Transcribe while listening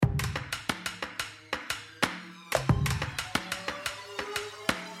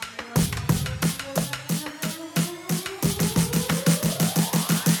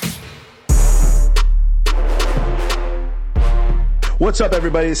What's up,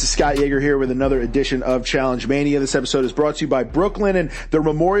 everybody? This is Scott Yeager here with another edition of Challenge Mania. This episode is brought to you by Brooklyn, and the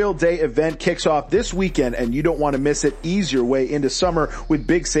Memorial Day event kicks off this weekend, and you don't want to miss it. Ease your way into summer with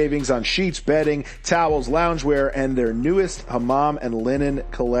big savings on sheets, bedding, towels, loungewear, and their newest hammam and linen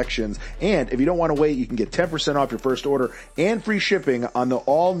collections. And if you don't want to wait, you can get 10% off your first order and free shipping on the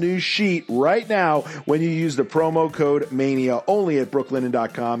all-new sheet right now when you use the promo code MANIA only at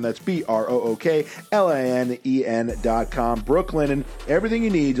brooklinen.com. That's BROOKLINEN.com. Brooklinen, everything you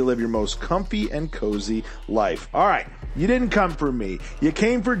need to live your most comfy and cozy life. All right, you didn't come for me. You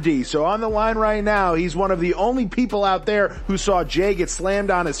came for D. So on the line right now, he's one of the only people out there who saw Jay get slammed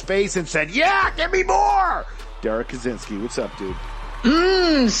on his face and said, yeah, give me more. Derek Kaczynski, what's up, dude?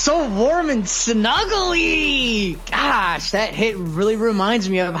 So warm and snuggly. Gosh, that hit really reminds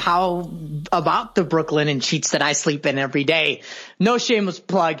me of about the Brooklyn sheets that I sleep in every day. No shameless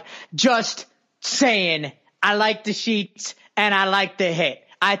plug, just saying I like the sheets and I like the hit.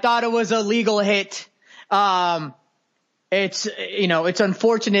 I thought it was a legal hit. It's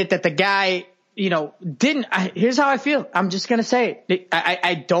unfortunate that the guy, didn't. Here's how I feel. I'm just going to say it.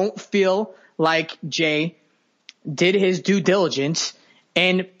 I don't feel like Jay did his due diligence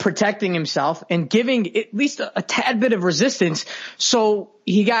in protecting himself and giving at least a tad bit of resistance. So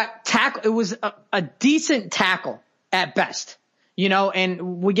he got tackled. It was a decent tackle at best,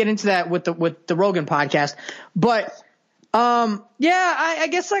 and we get into that with the Rogan podcast. But, I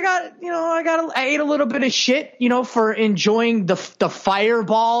guess I ate a little bit of shit, for enjoying the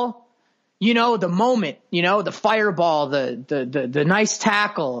fireball, the moment, the fireball, the nice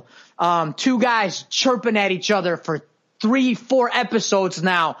tackle. Two guys chirping at each other for 3-4 episodes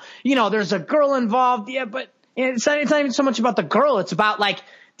now. There's a girl involved. Yeah, but it's not even so much about the girl. It's about like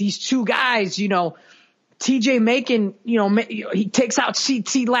these two guys, TJ Macon, he takes out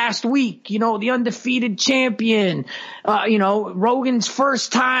CT last week, the undefeated champion, Rogan's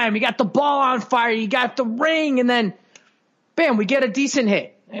first time. You got the ball on fire. You got the ring, and then bam, we get a decent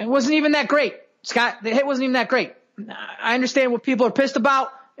hit. It wasn't even that great, Scott. The hit wasn't even that great. I understand what people are pissed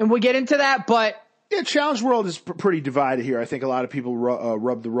about, and we'll get into that, but yeah, Challenge World is pretty divided here. I think a lot of people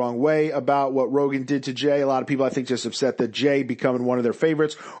rub the wrong way about what Rogan did to Jay. A lot of people, I think, just upset that Jay becoming one of their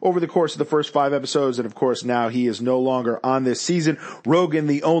favorites over the course of the first 5 episodes. And, of course, now he is no longer on this season. Rogan,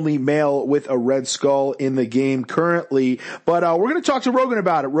 the only male with a red skull in the game currently. But we're going to talk to Rogan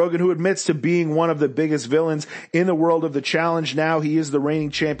about it. Rogan, who admits to being one of the biggest villains in the world of the challenge. Now he is the reigning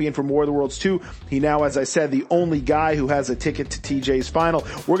champion from War of the Worlds 2. He now, as I said, the only guy who has a ticket to TJ's final.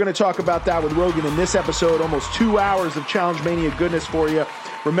 We're going to talk about that with Rogan in this episode. Almost 2 hours of Challenge Mania goodness for you.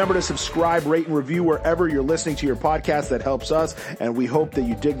 Remember to subscribe, rate, and review wherever you're listening to your podcast. That helps us, and we hope that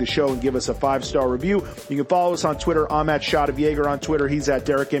you dig the show and give us a 5-star review. You can follow us on Twitter. I'm at Shot of Yeager on Twitter. He's at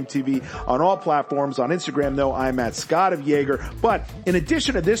Derek MTV on all platforms. On Instagram, though, I'm at Scott of Yeager. But in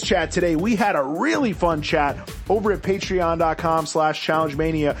addition to this chat today, we had a really fun chat over at patreon.com/Challenge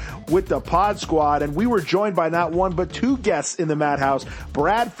Mania with the Pod Squad, and we were joined by not one but 2 guests in the Madhouse,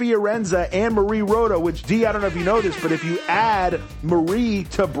 Brad Fiorenza and Marie Rota, which, D, I don't know if you know this, but if you add Marie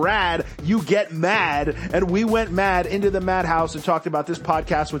to Brad, you get mad. And we went mad into the Madhouse and talked about this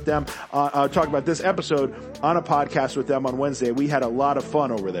podcast with them, talked about this episode on a podcast with them on Wednesday. We had a lot of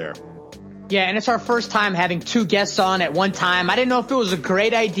fun over there. Yeah, and it's our first time having 2 guests on at one time. I didn't know if it was a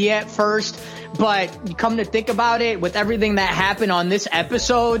great idea at first, but you come to think about it, with everything that happened on this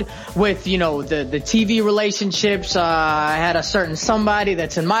episode, with, the TV relationships, I had a certain somebody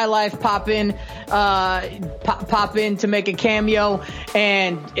that's in my life pop in to make a cameo,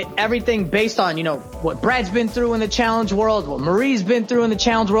 and everything based on, what Brad's been through in the challenge world, what Marie's been through in the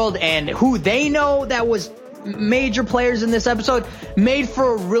challenge world, and who they know that was major players in this episode, made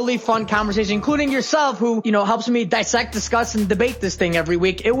for a really fun conversation, including yourself, who, helps me dissect, discuss, and debate this thing every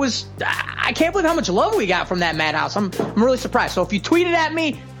week. I can't believe how much love we got from that Madhouse. I'm really surprised. So if you tweeted at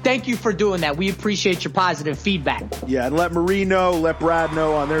me, thank you for doing that. We appreciate your positive feedback. Yeah, and let Marie know, let Brad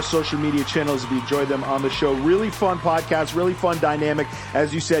know on their social media channels if you enjoyed them on the show. Really fun podcast, really fun dynamic.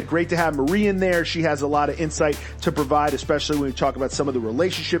 As you said, great to have Marie in there. She has a lot of insight to provide, especially when we talk about some of the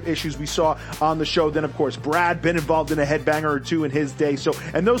relationship issues we saw on the show. Then, of course, Brad, been involved in a headbanger or 2 in his day. So,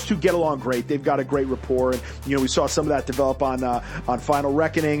 and those 2 get along great. They've got a great rapport. And, we saw some of that develop on Final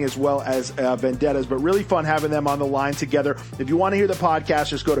Reckoning as well as Vendettas. But really fun having them on the line together. If you want to hear the podcast,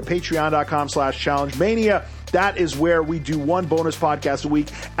 just go go to patreon.com/challengemania. That is where we do one bonus podcast a week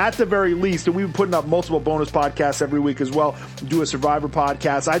at the very least. And we've been putting up multiple bonus podcasts every week as well. We do a Survivor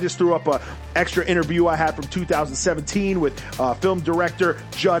podcast. I just threw up a extra interview I had from 2017 with film director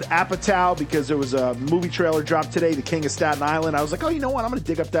Judd Apatow because there was a movie trailer dropped today, The King of Staten Island. I was like, oh, you know what? I'm going to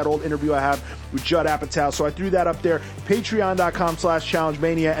dig up that old interview I have with Judd Apatow. So I threw that up there.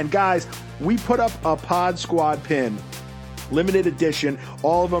 Patreon.com/challengemania. And guys, we put up a Pod Squad pin. Limited edition,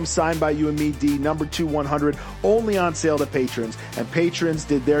 all of them signed by you and me, D, number 2100, only on sale to patrons. And patrons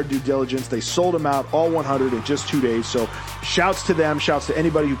did their due diligence. They sold them out, all 100, in just 2 days. So shouts to them. Shouts to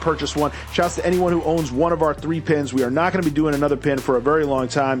anybody who purchased one. Shouts to anyone who owns one of our 3 pins. We are not going to be doing another pin for a very long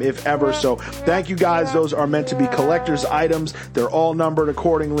time, if ever. So thank you guys. Those are meant to be collector's items. They're all numbered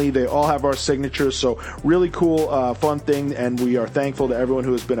accordingly. They all have our signatures. So really cool, fun thing. And we are thankful to everyone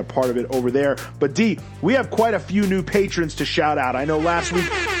who has been a part of it over there. But D, we have quite a few new patrons to shout out. I know last week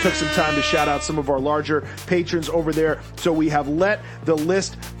took some time to shout out some of our larger patrons over there. So we have let the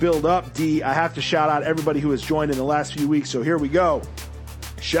list build up, D. I have to shout out everybody who has joined in the last few weeks. So here we go.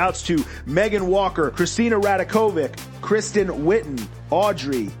 Shouts to Megan Walker, Christina Radakovic, Kristen Witten,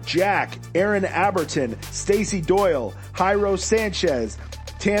 Audrey, Jack, Aaron Aberton, Stacy Doyle, Jairo Sanchez,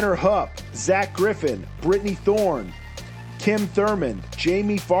 Tanner Hupp, Zach Griffin, Brittany Thorne, Kim Thurman,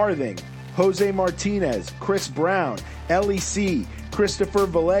 Jamie Farthing, Jose Martinez, Chris Brown, Ellie C., Christopher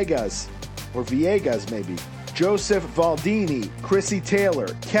Villegas, or Villegas maybe, Joseph Valdini, Chrissy Taylor,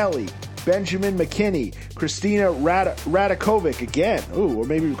 Kelly, Benjamin McKinney, Christina Radakovic again. Ooh, or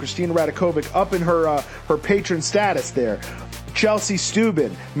maybe Christina Radakovic up in her patron status there. Chelsea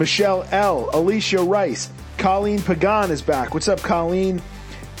Steuben, Michelle L., Alicia Rice, Colleen Pagan is back. What's up, Colleen?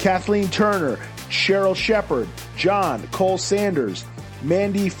 Kathleen Turner, Cheryl Shepard, John, Cole Sanders,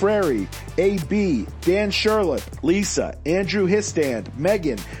 Mandy Frary, A.B., Dan Sherlip, Lisa, Andrew Histand,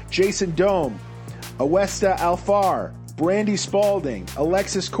 Megan, Jason Dome, Awesta Alfar, Brandy Spalding,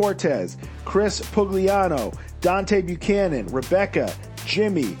 Alexis Cortez, Chris Pugliano, Dante Buchanan, Rebecca,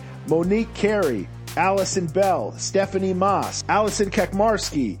 Jimmy, Monique Carey, Allison Bell, Stephanie Moss, Allison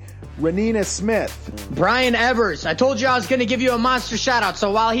Kekmarski, Renina Smith, Brian Evers. I told you I was going to give you a monster shout out.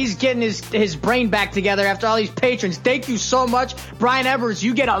 So while he's getting his brain back together after all these patrons, thank you so much, Brian Evers.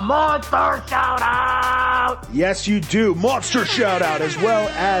 You get a monster shout out. Yes, you do. Monster shout out, as well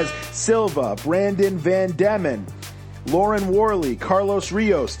as Silva, Brandon Van Demmen, Lauren Worley, Carlos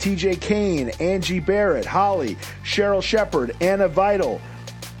Rios, TJ Kane, Angie Barrett, Holly, Cheryl Shepard, Anna Vital,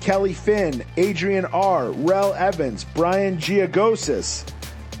 Kelly Finn, Adrian R., Rel Evans, Brian Giagosis,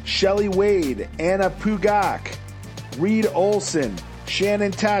 Shelly Wade, Anna Pugak, Reed Olson,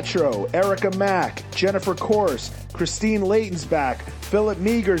 Shannon Tatro, Erica Mack, Jennifer Corse, Christine Layton's back, Philip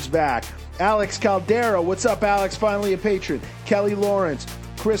Meager's back, Alex Caldera, what's up, Alex, finally a patron, Kelly Lawrence,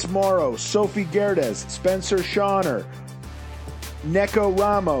 Chris Morrow, Sophie Gerdes, Spencer Shawner, Nico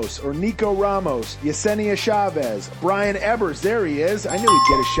Ramos, Yesenia Chavez, Brian Ebers, there he is. I knew he'd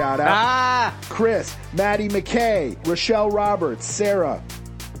get a shout out. Chris, Maddie McKay, Rochelle Roberts, Sarah,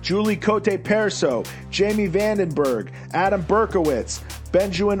 Julie Cote Perso, Jamie Vandenberg, Adam Berkowitz,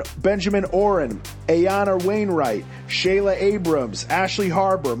 Benjamin Oren, Ayana Wainwright, Shayla Abrams, Ashley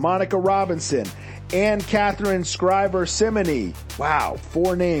Harbor, Monica Robinson, Ann Catherine Scriver Simony. Wow,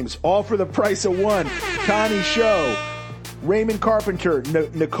 4 names, all for the price of one. Connie Show, Raymond Carpenter,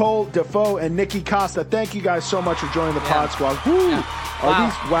 Nicole Defoe, and Nikki Costa. Thank you guys so much for joining the Pod Squad. Woo!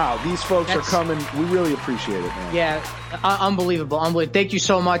 Yeah. These folks are coming. We really appreciate it, man. Yeah, unbelievable. Thank you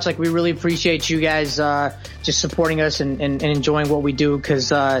so much. Like, we really appreciate you guys just supporting us and enjoying what we do,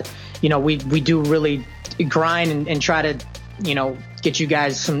 because we do really grind and try to get you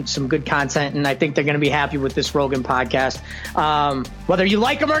guys some good content, and I think they're going to be happy with this Rogan podcast, whether you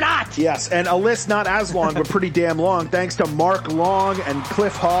like them or not. Yes, and a list not as long, but pretty damn long. Thanks to Mark Long and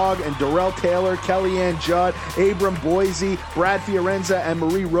Cliff Hogg and Darrell Taylor, Kellyanne Judd, Abram Boise, Brad Fiorenza, and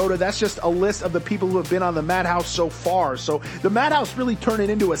Marie Rhoda. That's just a list of the people who have been on the Madhouse so far. So the Madhouse really turning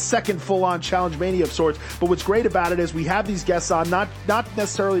into a second full-on Challenge Mania of sorts. But what's great about it is we have these guests on, not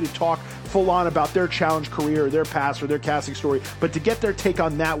necessarily to talk full on about their challenge career or their past or their casting story, but to get their take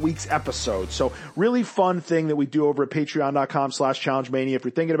on that week's episode. So really fun thing that we do over at patreon.com/challengemania. If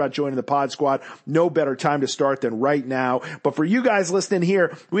you're thinking about joining the Pod Squad, no better time to start than right now. But for you guys listening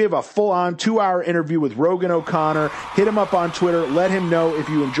here, we have a full on 2-hour interview with Rogan O'Connor. Hit him up on Twitter. Let him know if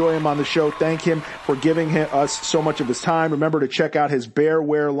you enjoy him on the show. Thank him for giving us so much of his time. Remember to check out his Bear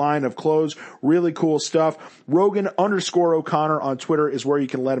Wear line of clothes. Really cool stuff. Rogan_O'Connor on Twitter is where you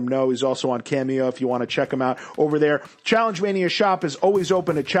can let him know. He's also on Cameo if you want to check him out over there. Challenge Mania Shop shop is always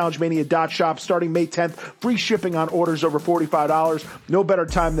open at challengemania.shop starting May 10th. Free shipping on orders over $45. No better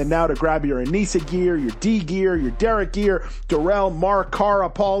time than now to grab your Anissa gear, your D gear, your Derek gear, Darrell, Mark, Cara,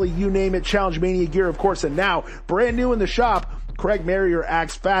 Paulie, you name it. Challenge Mania gear, of course. And now, brand new in the shop, Craig Marrier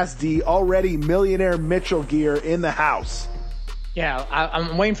acts Fast D, already Millionaire Mitchell gear in the house. Yeah,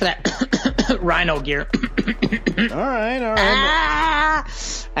 I'm waiting for that Rhino gear. All right.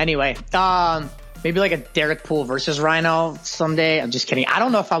 Anyway, maybe like a Derek Poole versus Rhino someday. I'm just kidding. I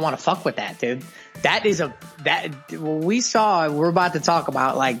don't know if I want to fuck with that, dude. We're about to talk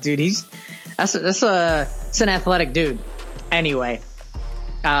about, like, dude, it's an athletic dude. Anyway.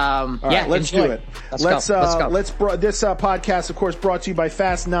 Right, let's enjoy. do it. Let's go. This podcast, of course, brought to you by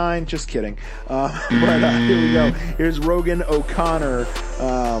Fast 9. Just kidding. But here we go. Here's Rogan O'Connor,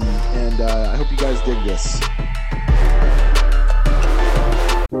 and I hope you guys dig this.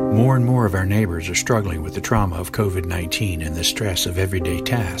 More and more of our neighbors are struggling with the trauma of COVID-19 and the stress of everyday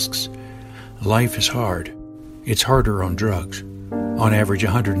tasks. Life is hard. It's harder on drugs. On average,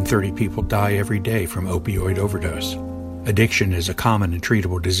 130 people die every day from opioid overdose. Addiction is a common and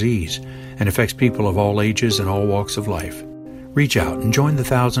treatable disease and affects people of all ages and all walks of life. Reach out and join the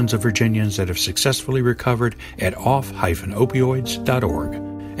thousands of Virginians that have successfully recovered at off-opioids.org.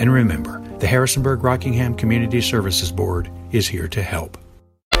 And remember, the Harrisonburg-Rockingham Community Services Board is here to help.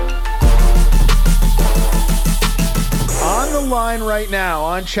 On the line right now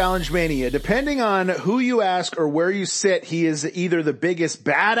on Challenge Mania, depending on who you ask or where you sit, he is either the biggest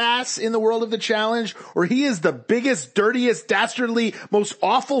badass in the world of the challenge, or he is the biggest, dirtiest, dastardly, most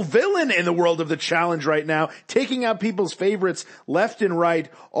awful villain in the world of the challenge right now, taking out people's favorites left and right,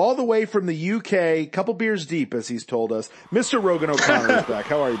 all the way from the UK, couple beers deep, as he's told us. Mr. Rogan O'Connor is back.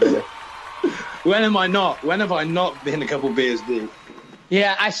 How are you, brother? When have I not been a couple beers deep?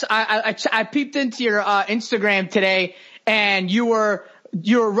 Yeah, I peeped into your Instagram today, and you were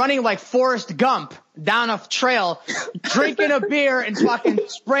running like Forrest Gump down a trail, drinking a beer and fucking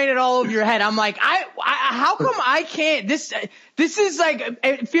spraying it all over your head. I'm like, how come I can't? This is like,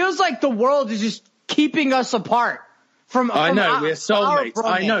 it feels like the world is just keeping us apart from. I know, we're soulmates.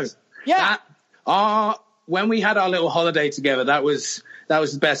 I know. Yeah. When we had our little holiday together, that was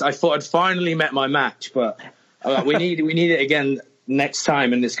the best. I thought I'd finally met my match, but we need it again next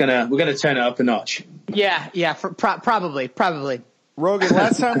time, and we're gonna turn it up a notch. Yeah, probably. Rogan,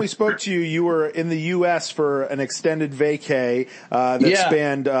 last time we spoke to you, you were in the U.S. for an extended vacay that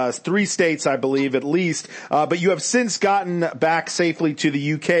spanned 3 states, I believe, at least. But you have since gotten back safely to the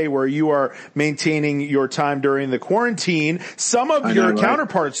U.K., where you are maintaining your time during the quarantine. Some of your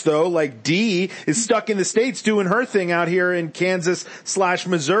counterparts, though, like Dee, is stuck in the States doing her thing out here in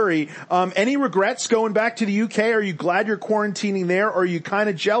Kansas/Missouri. Any regrets going back to the U.K.? Are you glad you're quarantining there, or are you kind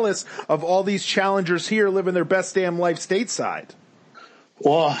of jealous of all these challengers here living their best damn life stateside?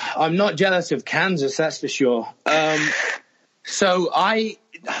 Well, I'm not jealous of Kansas, that's for sure. Do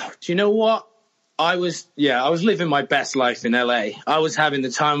you know what? I was living my best life in LA. I was having the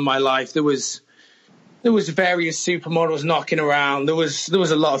time of my life. There was various supermodels knocking around. There was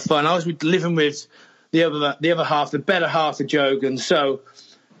a lot of fun. I was living with the other half, the better half of Jogan. So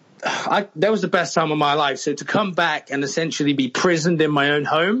that was the best time of my life. So to come back and essentially be prisoned in my own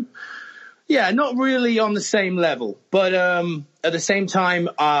home, yeah, not really on the same level, but at the same time,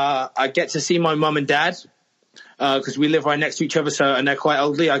 I get to see my mum and dad because we live right next to each other, and they're quite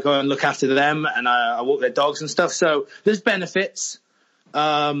elderly. I go and look after them, and I walk their dogs and stuff. So there's benefits,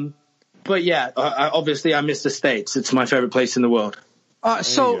 but yeah, obviously I miss the States. It's my favorite place in the world.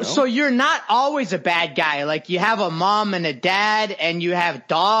 So you're not always a bad guy. Like, you have a mom and a dad, and you have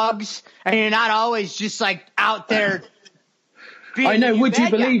dogs, and you're not always just like out there. I know. Would you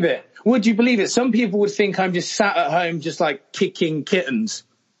believe it? Would you believe it? Some people would think I'm just sat at home just like kicking kittens.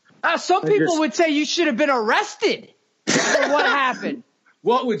 Some people would say you should have been arrested for what happened.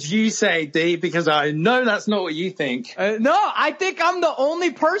 What would you say, Dee? Because I know that's not what you think. No, I think I'm the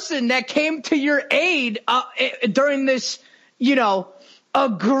only person that came to your aid during this,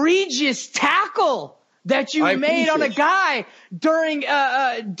 egregious tackle that you made on a guy during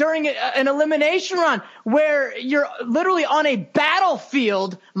an elimination run where you're literally on a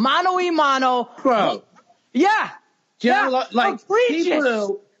battlefield, mano a mano. Bro. Yeah. Like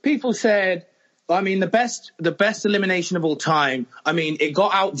people said, I mean, the best elimination of all time. I mean, it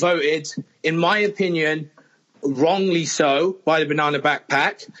got outvoted, in my opinion, wrongly so, by the Banana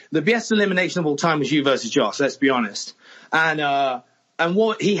Backpack. The best elimination of all time was you versus Joss, let's be honest. And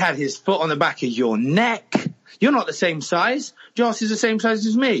what he had his foot on the back of your neck. You're not the same size. Joss is the same size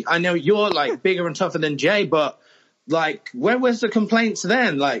as me. I know you're like bigger and tougher than Jay, but like, where was the complaints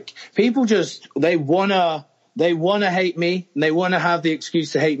then? Like, people they wanna they want to hate me, and they want to have the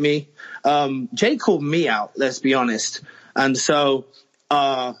excuse to hate me. Jay called me out, let's be honest. And so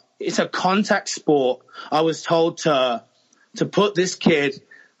it's a contact sport. I was told to put this kid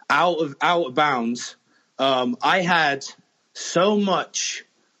out of bounds. I had so much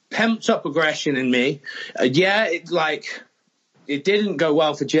pent up aggression in me. It didn't go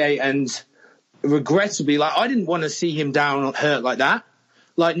well for Jay, and regrettably, like, I didn't want to see him down or hurt like that.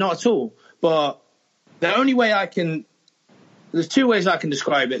 Like, not at all. But the only way there's two ways I can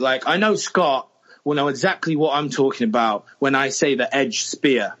describe it. Like, I know Scott will know exactly what I'm talking about when I say the edge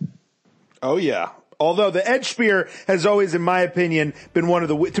spear. Oh, yeah. Although the edge spear has always, in my opinion, been one of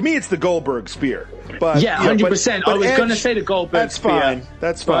to me, it's the Goldberg spear. But yeah, 100%. I was going to say the Goldberg spear.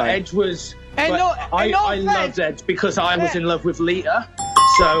 That's fine. But Edge was. I loved Edge because I was in love with Lita.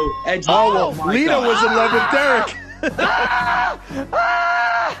 So Edge. Lita was in love with Derek.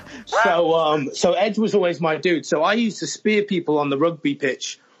 So Edge was always my dude. So I used to spear people on the rugby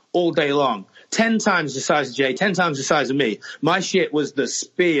pitch all day long. 10 times the size of Jay, 10 times the size of me. My shit was the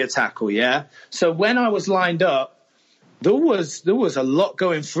spear tackle, yeah? So when I was lined up, there was a lot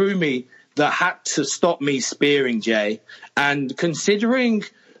going through me that had to stop me spearing Jay. And considering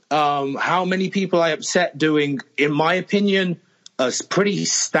how many people I upset doing, in my opinion, a pretty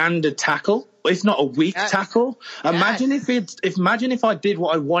standard tackle, if not a weak tackle. Imagine if I did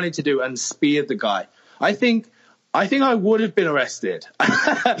what I wanted to do and speared the guy. I think I would have been arrested.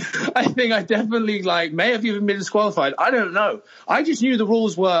 I think I definitely may have even been disqualified. I don't know. I just knew the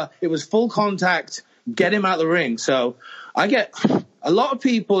rules were it was full contact, get him out of the ring. So I get a lot of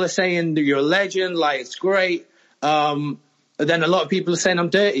people are saying that you're a legend, it's great. Then a lot of people are saying I'm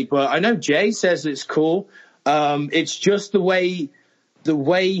dirty, but I know Jay says it's cool. It's just the way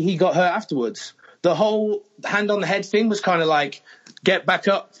he got hurt afterwards. The whole hand on the head thing was kind of like, get back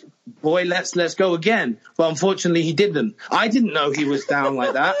up, boy, let's go again. But unfortunately he didn't. I didn't know he was down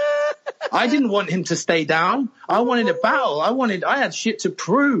like that. I didn't want him to stay down. I wanted a battle. I had shit to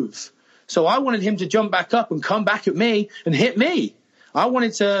prove. So I wanted him to jump back up and come back at me and hit me. I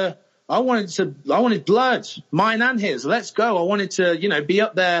wanted blood, mine and his. Let's go. I wanted to, be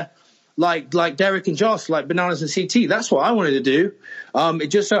up there like Derek and Josh, like Bananas and CT. That's what I wanted to do. It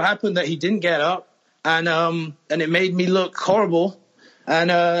just so happened that he didn't get up, and it made me look horrible. And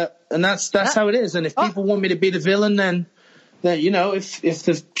that's how it is. And if people want me to be the villain, then if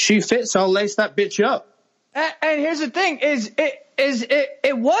the shoe fits, I'll lace that bitch up. And here's the thing: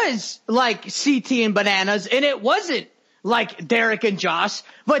 it was like CT and Bananas, and it wasn't like Derek and Josh.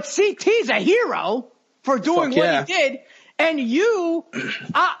 But CT's a hero for doing what he did, and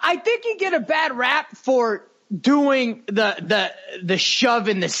I think you get a bad rap for doing the shove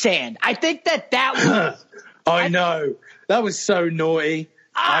in the sand. I think that was. I know. That was so naughty.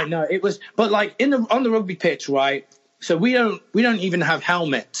 I know it was, but on the rugby pitch, right? So we don't even have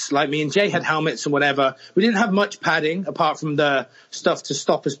helmets. Like, me and Jay had helmets and whatever. We didn't have much padding apart from the stuff to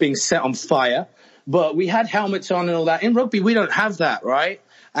stop us being set on fire. But we had helmets on and all that. In rugby, we don't have that, right?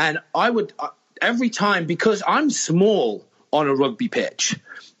 And I would every time, because I'm small on a rugby pitch.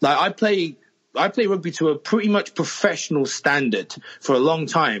 Like, I play rugby to a pretty much professional standard for a long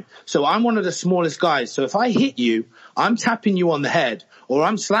time. So I'm one of the smallest guys. So if I hit you, I'm tapping you on the head, or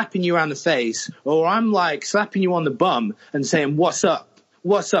I'm slapping you around the face, or I'm slapping you on the bum and saying, what's up?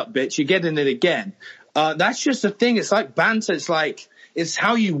 What's up, bitch? You're getting it again. That's just a thing. It's like banter. It's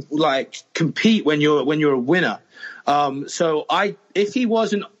how you compete when you're a winner. So if he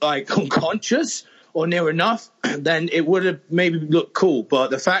wasn't unconscious or near enough, then it would have maybe looked cool. But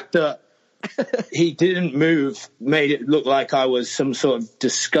the fact that he didn't move made it look like I was some sort of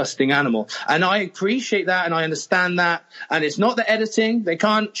disgusting animal. And I appreciate that, and I understand that. And it's not the editing. They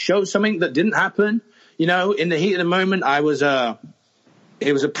can't show something that didn't happen. In the heat of the moment, it was a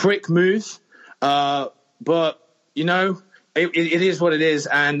prick move. But, it is what it is.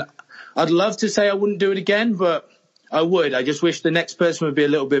 And I'd love to say I wouldn't do it again, but I would. I just wish the next person would be a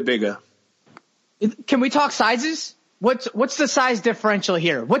little bit bigger. Can we talk sizes? What's the size differential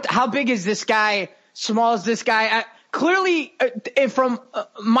here? How big is this guy? Small is this guy? Clearly, from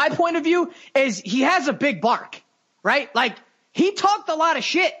my point of view, is he has a big bark, right? Like, he talked a lot of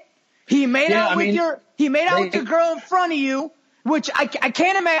shit. He made out with your girl in front of you, which I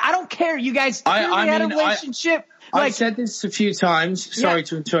can't imagine. I don't care. You guys clearly had a relationship. I've said this a few times. Sorry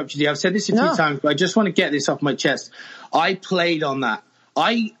to interrupt you. I've said this a few times, but I just want to get this off my chest. I played on that.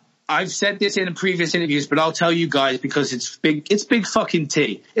 I've said this in previous interviews, but I'll tell you guys because it's big fucking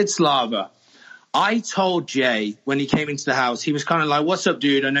tea. It's lava. I told Jay when he came into the house, he was kind of like, what's up,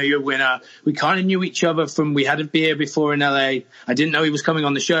 dude? I know you're a winner. We kind of knew each other from, we had a beer before in LA. I didn't know he was coming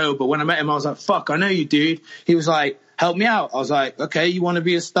on the show, but when I met him, I was like, fuck, I know you, dude. He was like, help me out. I was like, okay, you want to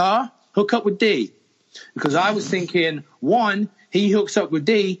be a star? Hook up with D. Because I was thinking, one, he hooks up with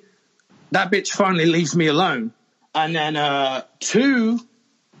D, that bitch finally leaves me alone. And then, two,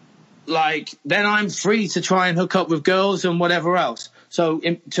 like, then I'm free to try and hook up with girls and whatever else. So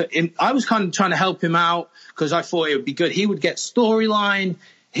I was kind of trying to help him out because I thought it would be good. He would get storyline.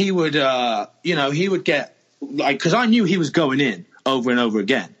 He would, he would get, like, because I knew he was going in over and over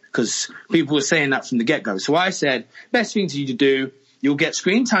again because people were saying that from the get-go. So I said, best thing for you to do, you'll get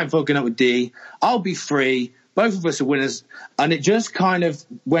screen time for hooking up with D. I'll be free. Both of us are winners. And it just kind of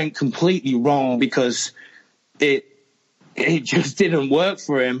went completely wrong because it just didn't work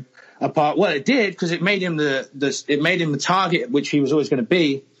for him. Well, it did because it made him the target, which he was always going to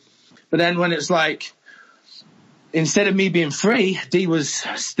be. But then when it's like, instead of me being free, D was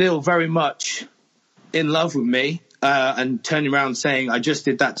still very much in love with me, and turning around saying, I just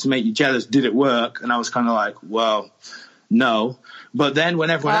did that to make you jealous. Did it work? And I was kind of like, well, no. But then when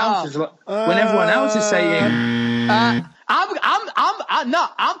everyone else is saying, I'm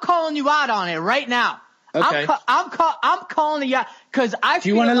calling you out on it right now. Okay. I'm calling you out because Do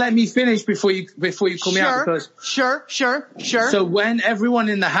you want to let me finish before you call me out? Because Sure. So when everyone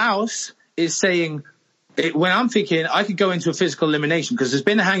in the house is saying, when I'm thinking I could go into a physical elimination because there's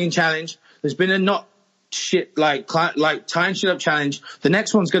been a hanging challenge, there's been a not shit like tying shit up challenge. The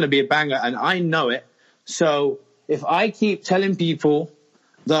next one's going to be a banger, and I know it. So if I keep telling people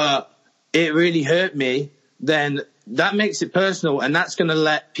that it really hurt me, then that makes it personal, and that's going to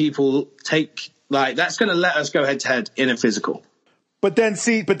let people that's going to let us go head to head in a physical. But then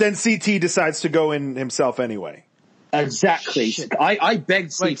CT decides to go in himself anyway. Exactly. I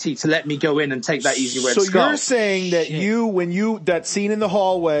begged CT to let me go in and take that easy red skull. So you're saying that that scene in the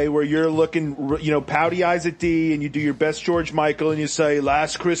hallway where you're looking, pouty eyes at D and you do your best George Michael and you say,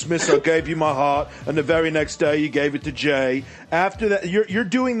 last Christmas I gave you my heart and the very next day you gave it to Jay. After that, you're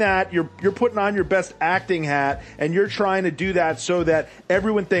doing that, you're putting on your best acting hat and you're trying to do that so that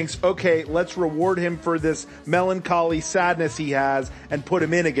everyone thinks, okay, let's reward him for this melancholy sadness he has and put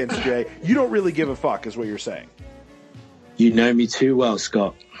him in against Jay. You don't really give a fuck is what you're saying. You know me too well,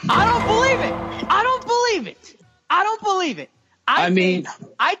 Scott. I don't believe it. I think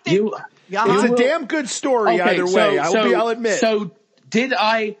it's a damn good story either way. I'll admit. So did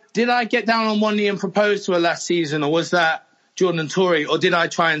I get down on one knee and propose to her last season, or was that Jordan and Tori, or did I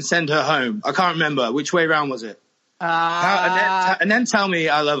try and send her home? I can't remember. Which way around was it? And then tell me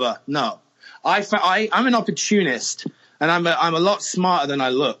I love her. No, I'm an opportunist, and I'm a lot smarter than I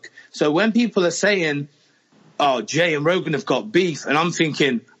look. So when people are saying, oh, Jay and Rogan have got beef, and I'm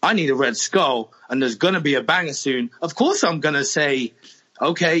thinking, I need a red skull, and there's going to be a banger soon. Of course I'm going to say,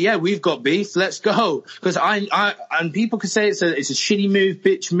 okay, yeah, we've got beef, let's go. Because and people could say it's a shitty move,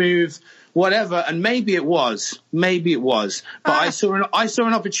 bitch move, whatever, and maybe it was. But I saw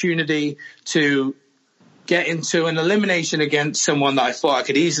an opportunity to get into an elimination against someone that I thought I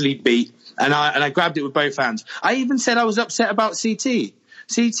could easily beat, and I grabbed it with both hands. I even said I was upset about CT.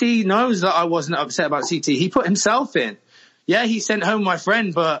 CT knows that I wasn't upset about CT. He put himself in. Yeah, he sent home my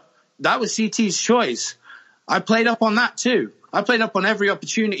friend, but that was CT's choice. I played up on that too. I played up on every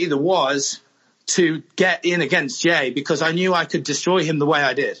opportunity there was to get in against Jay because I knew I could destroy him the way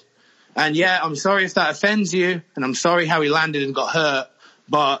I did. And yeah, I'm sorry if that offends you, and I'm sorry how he landed and got hurt,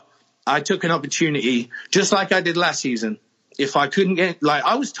 but I took an opportunity just like I did last season. If I couldn't get,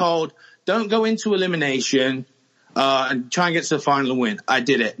 I was told, don't go into elimination, and try and get to the final and win. I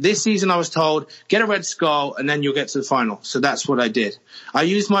did it. This season I was told, get a red skull and then you'll get to the final. So that's what I did. I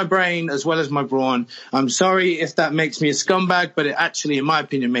used my brain as well as my brawn. I'm sorry if that makes me a scumbag, but it actually, in my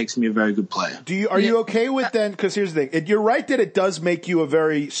opinion, makes me a very good player. Are you okay with then? Because here's the thing. You're right that it does make you a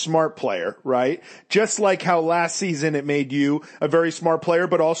very smart player, right? Just like how last season it made you a very smart player,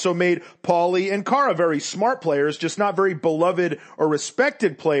 but also made Paulie and Cara very smart players, just not very beloved or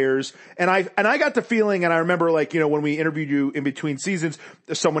respected players. And I got the feeling, and I remember when we interviewed you in between seasons,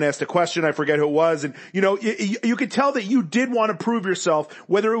 someone asked a question, I forget who it was, and you could tell that you did want to prove yourself,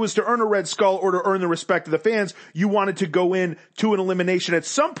 whether it was to earn a red skull or to earn the respect of the fans. You wanted to go in to an elimination at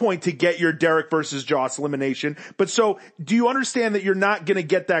some point to get your Derek versus Joss elimination. But so, do you understand that you're not going to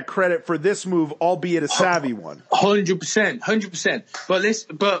get that credit for this move, albeit a savvy one?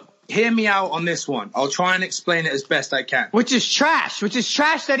 100%. But hear me out on this one. I'll try and explain it as best I can. Which is trash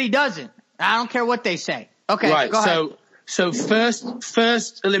that he doesn't. I don't care what they say. Okay, right, go ahead. So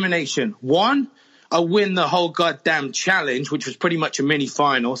first elimination. One, I win the whole goddamn challenge, which was pretty much a mini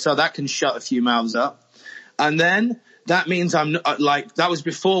final, so that can shut a few mouths up. And then that means that was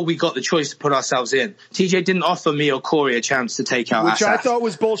before we got the choice to put ourselves in. TJ didn't offer me or Corey a chance to take out Which Asaf. I thought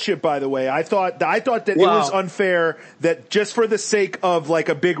was bullshit, by the way. I thought that it was unfair that just for the sake of like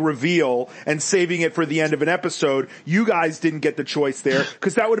a big reveal and saving it for the end of an episode, you guys didn't get the choice there,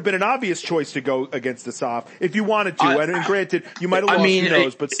 because that would have been an obvious choice to go against Asaf if you wanted to. And granted, you might have lost, who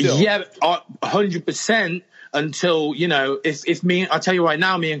knows, but still. Yeah, 100%. Until, if me, I'll tell you right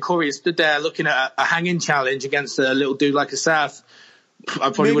now, me and Corey stood there looking at a hanging challenge against a little dude like Asaf,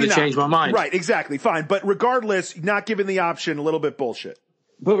 I probably would have changed my mind. Right, exactly, fine. But regardless, not given the option, a little bit bullshit.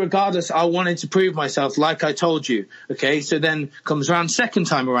 But regardless, I wanted to prove myself, like I told you. Okay, so then comes around second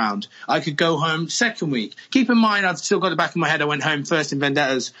time around. I could go home second week. Keep in mind, I've still got the back of my head. I went home first in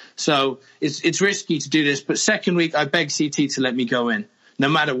Vendettas, so it's risky to do this. But second week, I begged CT to let me go in, no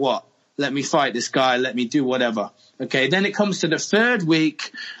matter what. Let me fight this guy. Let me do whatever. Okay. Then it comes to the third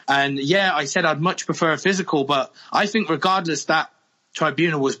week. And yeah, I said I'd much prefer a physical, but I think regardless, that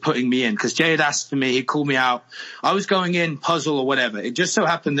tribunal was putting me in, because Jay had asked for me. He called me out. I was going in puzzle or whatever. It just so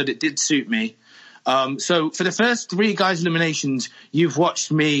happened that it did suit me. So for the first 3 guys eliminations, you've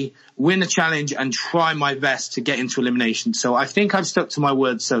watched me win a challenge and try my best to get into elimination. So I think I've stuck to my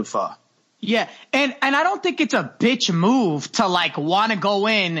word so far. Yeah. And I don't think it's a bitch move to like want to go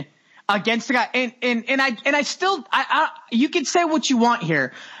in against the guy. And I still, you can say what you want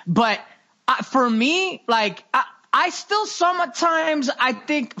here, but for me, like, I still sometimes, I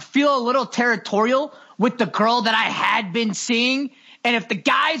think, feel a little territorial with the girl that I had been seeing. And if the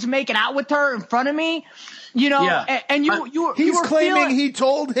guy's making out with her in front of me, and he's claiming he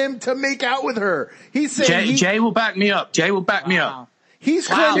told him to make out with her. He's saying Jay will back me up. Jay will back me up. He's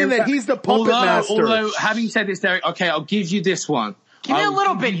claiming that he's the puppet master. Although, having said this, Derek, okay, I'll give you this one. Give me a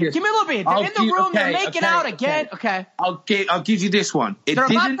little bit here. Give me a little bit. They're in the room. They're making out again. Okay. I'll give you this one. They're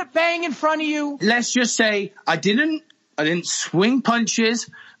about to bang in front of you. Let's just say I didn't swing punches,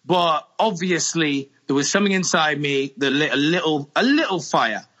 but obviously there was something inside me that lit a little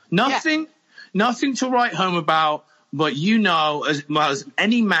fire. Nothing to write home about. But as well as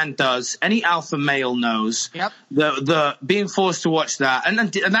any man does, any alpha male knows, the being forced to watch that, and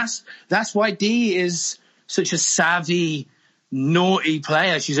that's why Dee is such a savvy, naughty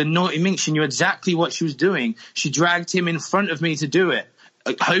player. She's a naughty minx. She knew exactly what she was doing. She dragged him in front of me to do it,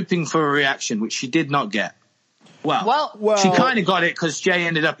 hoping for a reaction, which she did not get. Well, she kind of got it because Jay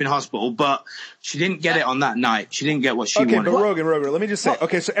ended up in hospital, but she didn't get it on that night. She didn't get what she wanted. Okay, but Rogan, let me just say,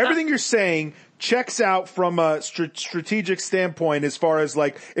 okay, so everything you're saying checks out from a strategic standpoint as far as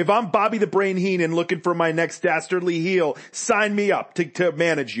like, if I'm Bobby the Brain Heenan looking for my next dastardly heel, sign me up to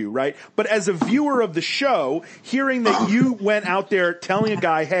manage you, right? But as a viewer of the show, hearing that you went out there telling a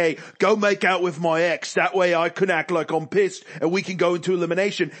guy, hey, go make out with my ex, that way I can act like I'm pissed and we can go into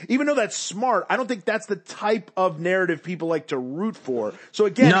elimination. Even though that's smart, I don't think that's the type of narrative people like to root for. So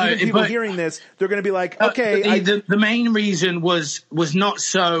again, even people hearing this, they're going to be like, okay. The main reason was not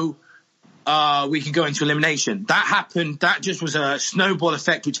so we could go into elimination. That happened. That just was a snowball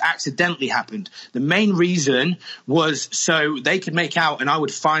effect, which accidentally happened. The main reason was so they could make out and I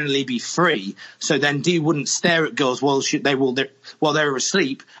would finally be free. So then Dee wouldn't stare at girls while they were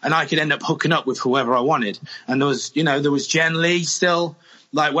asleep, and I could end up hooking up with whoever I wanted. And there was Jen Lee still.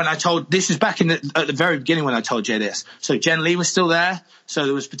 Like when this is back at the very beginning when I told Jay this. So Jen Lee was still there. So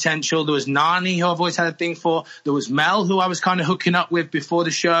there was potential. There was Nani, who I've always had a thing for. There was Mel, who I was kind of hooking up with before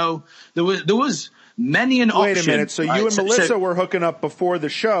the show. There was many an option. Wait a minute. So you and Melissa were hooking up before the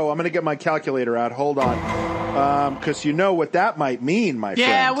show. I'm going to get my calculator out. Hold on. Cause you know what that might mean, my friend.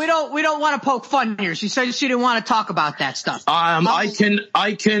 Yeah, we don't want to poke fun here. She said she didn't want to talk about that stuff. I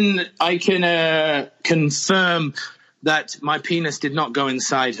can confirm that my penis did not go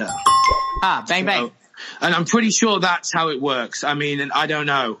inside her. Bang, bang. And I'm pretty sure that's how it works. I mean, and I don't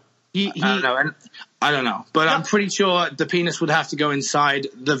know. I don't know. But I'm pretty sure the penis would have to go inside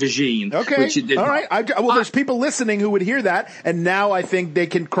the vagine. Okay. Which it did all not. right. There's people listening who would hear that, and now I think they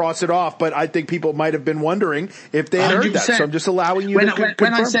can cross it off, but I think people might have been wondering if they had heard that. So I'm just allowing you to confirm.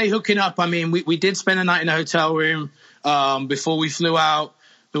 When I say hooking up, I mean, we did spend a night in a hotel room before we flew out.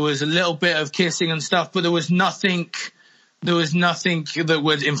 There was a little bit of kissing and stuff, but there was nothing that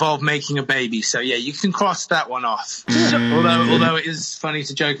would involve making a baby. So yeah, you can cross that one off. Although it is funny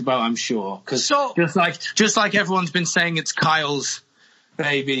to joke about, I'm sure. Cause just like everyone's been saying it's Kyle's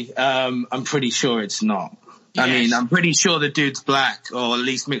baby, I'm pretty sure it's not. Yes. I mean, I'm pretty sure the dude's black or at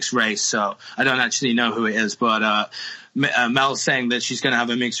least mixed race. So I don't actually know who it is, but, Mel's saying that she's going to have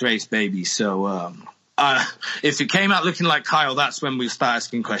a mixed race baby. So, if it came out looking like Kyle, that's when we start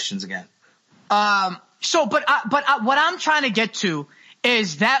asking questions again. But what I'm trying to get to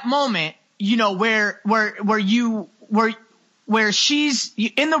is that moment, you know, where she's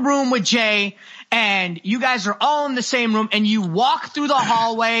in the room with Jay and you guys are all in the same room and you walk through the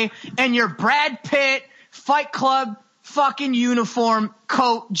hallway and you're Brad Pitt, Fight Club, fucking uniform,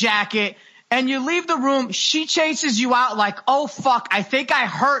 coat, jacket, and you leave the room. She chases you out like, oh fuck, I think I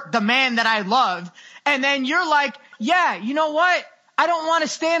hurt the man that I love. And then you're like, yeah, you know what? I don't want to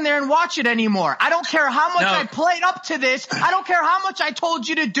stand there and watch it anymore. I don't care how much I played up to this. I don't care how much I told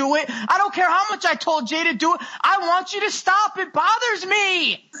you to do it. I don't care how much I told Jay to do it. I want you to stop. It bothers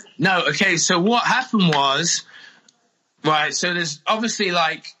me. No, okay, so what happened was, right, so there's obviously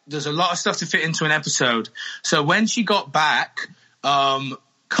there's a lot of stuff to fit into an episode. So when she got back,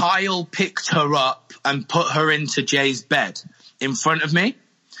 Kyle picked her up and put her into Jay's bed in front of me.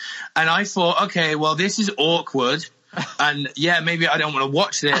 And I thought, okay, well, this is awkward. And yeah, maybe I don't want to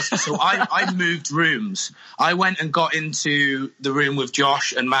watch this. So I moved rooms. I went and got into the room with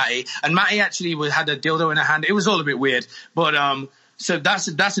Josh and Matty. And Matty actually had a dildo in her hand. It was all a bit weird. But so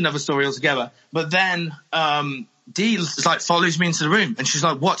that's another story altogether. But then Dee follows me into the room and she's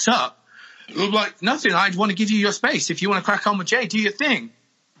like, what's up? I'm like, nothing. I want to give you your space. If you want to crack on with Jay, do your thing.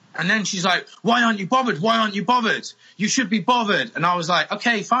 And then she's like, why aren't you bothered? Why aren't you bothered? You should be bothered. And I was like,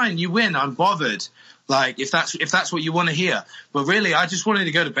 okay, fine, you win. I'm bothered. Like, if that's what you want to hear. But really, I just wanted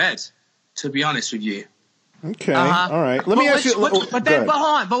to go to bed, to be honest with you. Okay. All right. Let me ask you. But hold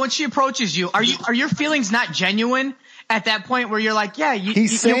on. But when she approaches you, are your feelings not genuine at that point where you're like, yeah,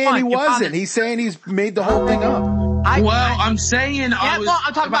 he's saying he wasn't. He's saying he's made the whole thing up. I'm saying I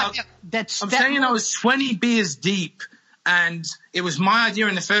was 20 beers deep. And it was my idea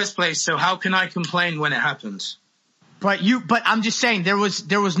in the first place, so how can I complain when it happens? But I'm just saying there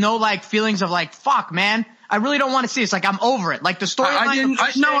was no feelings of fuck, man, I really don't want to see this. I'm over it. The story. I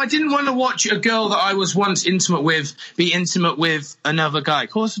didn't want to watch a girl that I was once intimate with be intimate with another guy. Of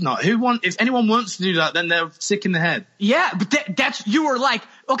course not. If anyone wants to do that, then they're sick in the head. Yeah, but you were like,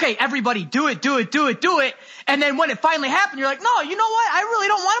 okay, everybody do it. And then when it finally happened, you're like, no, you know what? I really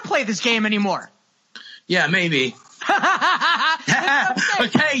don't want to play this game anymore. Yeah, maybe.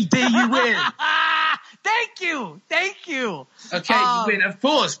 Okay, D, you win. Thank you. Okay, you win, of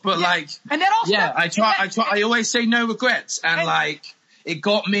course, but and then also, I always say no regrets, and it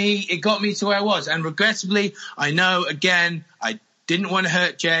got me to where I was, and regrettably, I know again, I didn't want to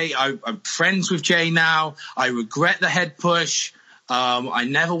hurt Jay. I'm friends with Jay now. I regret the head push. I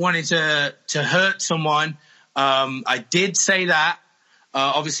never wanted to hurt someone. I did say that.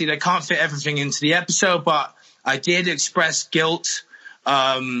 Obviously, they can't fit everything into the episode, but I did express guilt.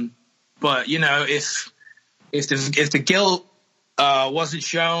 But if the guilt wasn't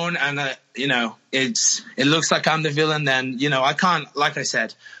shown and it looks like I'm the villain, then I can't. Like I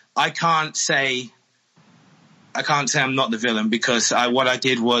said, I can't say I'm not the villain because what I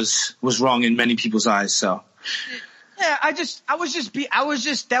did was wrong in many people's eyes. So. Yeah,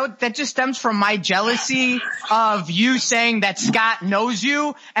 that just stems from my jealousy of you saying that Scott knows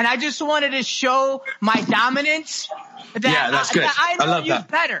you, and I just wanted to show my dominance. That's good. I know love you that.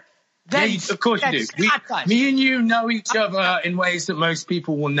 better. Of course you do. Me and you know each other in ways that most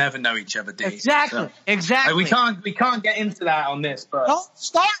people will never know each other, D. Exactly. We can't get into that on this, but don't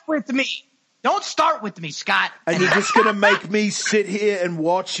start with me, Scott. And you're just going to make me sit here and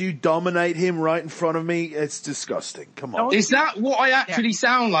watch you dominate him right in front of me? It's disgusting. Come on. Is that what I actually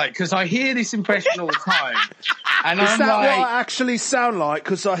sound like? Because I hear this impression all the time. And Is that what I actually sound like?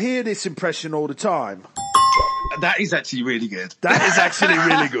 Because I hear this impression all the time. That is actually really good. That is actually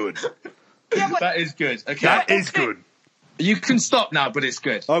really good. That is good. Okay. That is good. You can stop now, but it's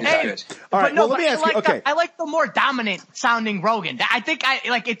good. Okay. It's good. All right. Let me ask you. Okay. I like the more dominant sounding Rogan. I think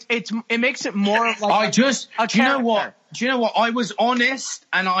it makes it more like do you know what? I was honest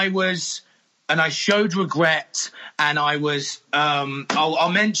and I showed regret and I was,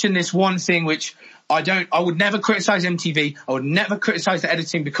 I'll mention this one thing which I would never criticize MTV. I would never criticize the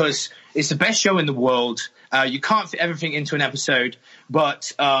editing because it's the best show in the world. You can't fit everything into an episode,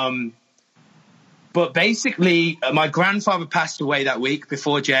 but basically, my grandfather passed away that week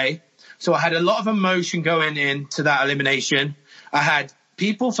before Jay. So I had a lot of emotion going into that elimination. I had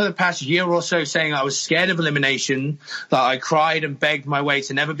people for the past year or so saying I was scared of elimination, that I cried and begged my way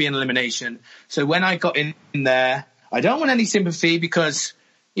to never be in elimination. So when I got in there, I don't want any sympathy because,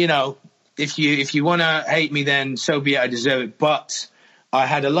 if you want to hate me, then so be it. I deserve it. But I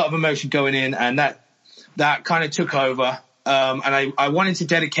had a lot of emotion going in and that kind of took over. And I wanted to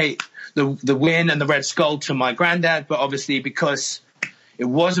dedicate the win and the Red Skull to my granddad, but obviously because it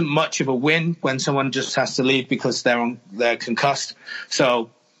wasn't much of a win when someone just has to leave because they're concussed. So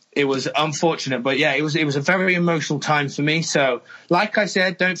it was unfortunate, but yeah, it was a very emotional time for me. So, like I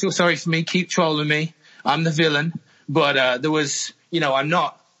said, don't feel sorry for me. Keep trolling me. I'm the villain, but there was, I'm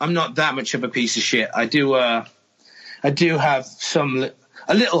not that much of a piece of shit. I do have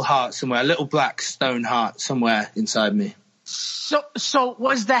a little heart somewhere, a little black stone heart somewhere inside me. So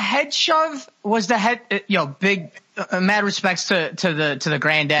was the head shove? Was the head? Big mad respects to the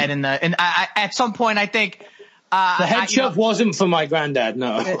granddad and at some point I think. The head shove wasn't for my granddad,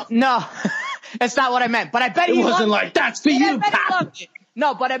 no. No, that's not what I meant. But I bet he loved it. It wasn't like, that's for you, pal.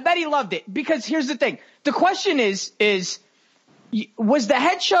 No, but I bet he loved it. Because here's the thing. The question is was the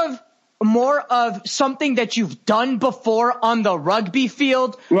head shove more of something that you've done before on the rugby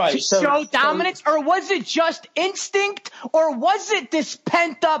field to show dominance? Or was it just instinct? Or was it this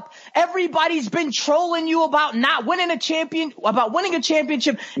pent up, everybody's been trolling you about not winning a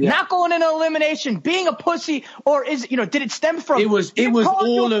championship, not going into elimination, being a pussy? Or did it stem from? It was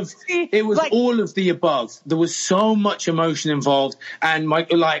all of the above. There was so much emotion involved. And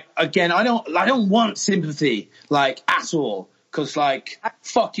again, I don't want sympathy, at all. Because,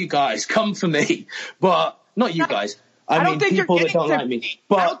 fuck you guys, come for me. But, not you guys. I mean, people that don't like me.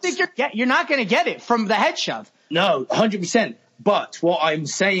 But I don't think you're not going to get it from the head shove. No, 100%. But what I'm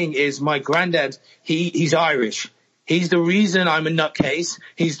saying is my granddad, he's Irish. He's the reason I'm a nutcase.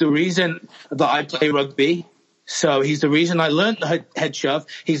 He's the reason that I play rugby. So he's the reason I learned the head shove.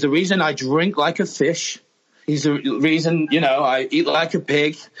 He's the reason I drink like a fish. He's the reason, I eat like a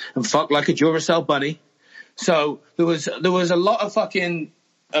pig and fuck like a Duracell bunny. So there was a lot of fucking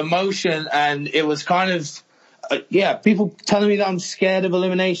emotion, and it was kind of, people telling me that I'm scared of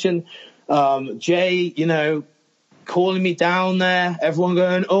elimination. Jay, calling me down there, everyone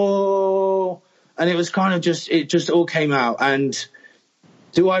going, oh, and it was kind of it just all came out. And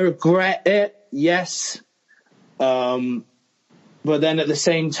do I regret it? Yes. But then at the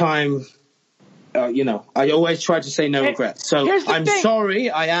same time, I always try to say no regrets. So I'm sorry,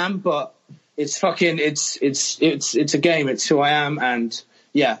 I am, but it's a game. It's who I am. And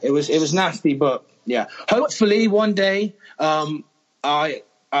yeah, it was nasty, but yeah, hopefully one day,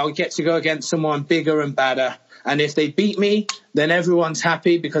 I'll get to go against someone bigger and badder. And if they beat me, then everyone's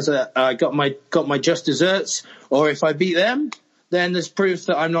happy because I got my just desserts. Or if I beat them, then there's proof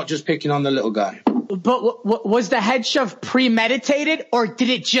that I'm not just picking on the little guy. But was the head shove premeditated, or did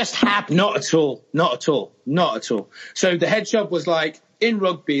it just happen? Not at all. So the head shove was in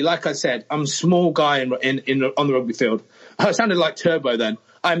rugby, like I said, I'm a small guy on the rugby field. I sounded like Turbo then.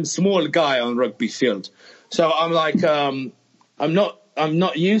 I'm a small guy on the rugby field. So I'm I'm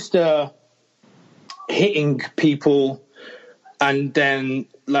not used to hitting people, and then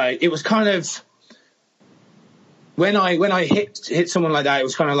it was kind of when I hit someone like that, it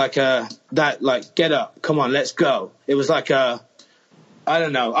was kind of get up, come on, let's go. It was I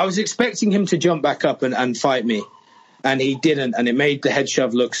don't know. I was expecting him to jump back up and fight me, and he didn't, and it made the head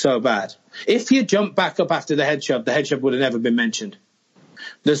shove look so bad. If he had jumped back up after the head shove would have never been mentioned.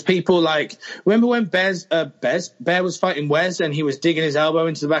 There's people remember when Bear was fighting Wes and he was digging his elbow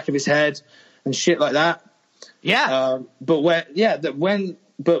into the back of his head and shit like that? Yeah. But Wes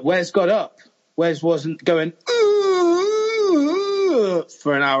got up. Wes wasn't going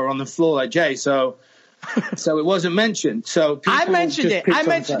for an hour on the floor like Jay, so it wasn't mentioned. So I mentioned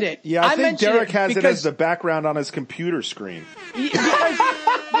it. Yeah, I think Derek has it as the background on his computer screen.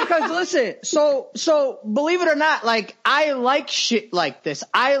 Because listen, so believe it or not, I like shit like this.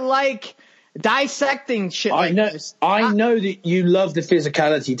 I like dissecting shit like this. I know that you love the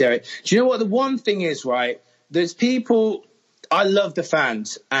physicality, Derek. Do you know what the one thing is, right? There's people, I love the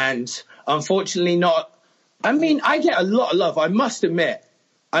fans, and unfortunately not. I mean, I get a lot of love, I must admit,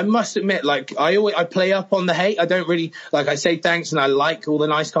 I play up on the hate. I don't really, I say thanks and I like all the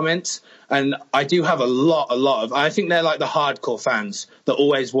nice comments. And I do have a lot of, I think they're the hardcore fans that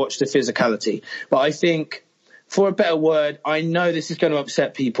always watch the physicality. But I think, for a better word, I know this is going to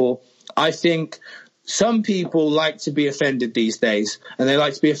upset people. I think some people like to be offended these days, and they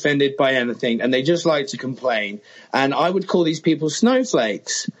like to be offended by anything, and they just like to complain. And I would call these people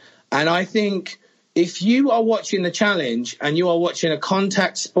snowflakes. And I think, if you are watching the challenge and you are watching a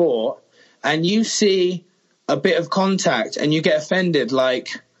contact sport and you see a bit of contact and you get offended, do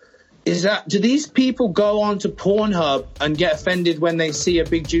these people go on to Pornhub and get offended when they see a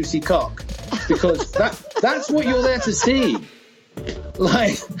big juicy cock? Because that's what you're there to see.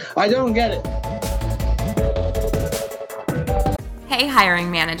 I don't get it. Hey,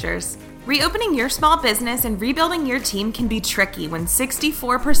 hiring managers. Reopening your small business and rebuilding your team can be tricky when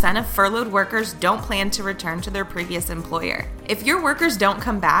 64% of furloughed workers don't plan to return to their previous employer. If your workers don't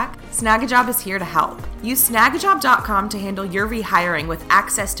come back, Snagajob is here to help. Use Snagajob.com to handle your rehiring with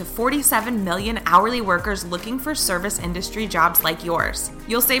access to 47 million hourly workers looking for service industry jobs like yours.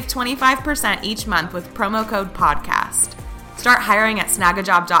 You'll save 25% each month with promo code PODCAST. Start hiring at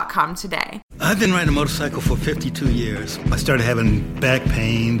Snagajob.com today. I've been riding a motorcycle for 52 years. I started having back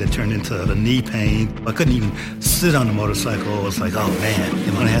pain that turned into the knee pain. I couldn't even sit on the motorcycle. I was like, oh man,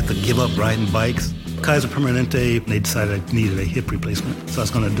 am I going to have to give up riding bikes? Kaiser Permanente, they decided I needed a hip replacement. So I was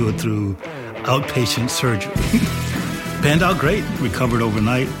going to do it through outpatient surgery. Panned out great. Recovered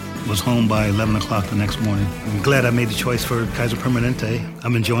overnight. Was home by 11 o'clock the next morning. I'm glad I made the choice for Kaiser Permanente.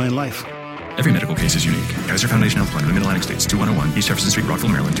 I'm enjoying life. Every medical case is unique. Kaiser Foundation Health Plan of the Mid-Atlantic States, 2101 East Jefferson Street,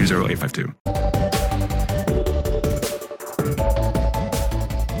 Rockville, Maryland, 20852.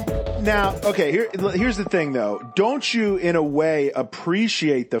 Now, okay, here's the thing, though. Don't you, in a way,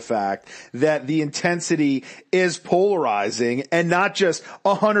 appreciate the fact that the intensity is polarizing and not just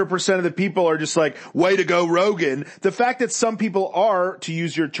 100% of the people are just like, way to go, Rogan? The fact that some people are, to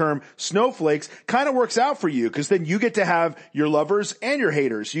use your term, snowflakes, kind of works out for you because then you get to have your lovers and your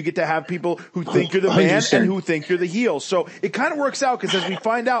haters. You get to have people who think you're the man and who think you're the heel. So it kind of works out because as we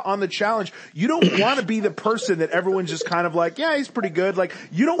find out on the challenge, you don't want to be the person that everyone's just kind of like, yeah, he's pretty good. Like,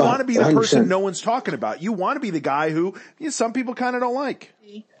 you don't want to be the person no one's talking about. You want to be the guy who some people kind of don't like.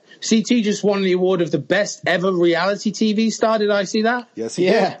 CT just won the award of the best ever reality TV star. Did I see that? Yes, he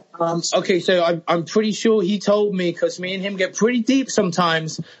did. Okay, so I'm pretty sure he told me, because me and him get pretty deep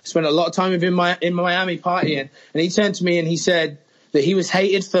sometimes. I spent a lot of time with him in Miami partying, and he turned to me and he said that he was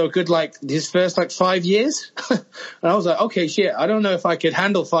hated for a good, his first 5 years. And I was like, okay, shit, I don't know if I could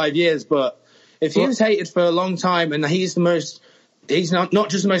handle 5 years, but if he was hated for a long time and he's not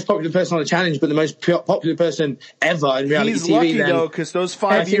just the most popular person on the challenge, but the most popular person ever in reality He's TV. Lucky though, because those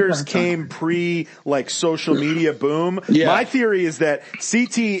 5 years came pre social media boom. Yeah. My theory is that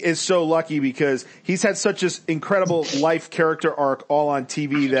CT is so lucky because he's had such an incredible life character arc all on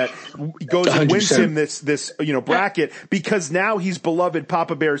TV that goes and wins him this bracket because now he's beloved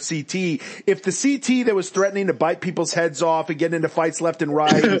Papa Bear CT. If the CT that was threatening to bite people's heads off and get into fights left and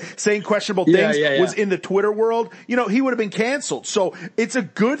right and saying questionable things was in the Twitter world, he would have been canceled. So it's a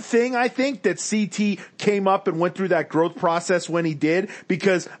good thing, I think, that CT came up and went through that growth process when he did,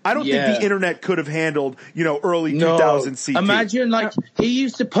 because I don't think the internet could have handled, early 2000 CT. Imagine, he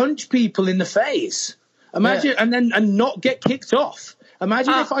used to punch people in the face. Imagine, and not get kicked off.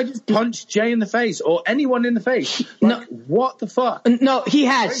 Imagine if I just punched Jay in the face or anyone in the face. What the fuck? No, he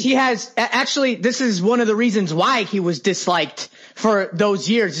has. Actually, this is one of the reasons why he was disliked for those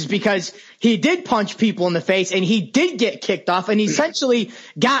years, is because he did punch people in the face and he did get kicked off and he essentially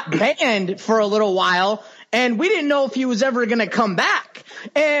got banned for a little while. And we didn't know if he was ever going to come back.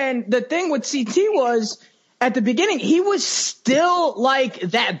 And the thing with CT was, at the beginning, he was still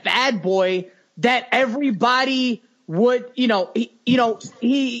that bad boy that everybody would, he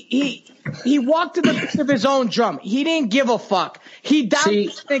walked to the beat of his own drum. He didn't give a fuck. He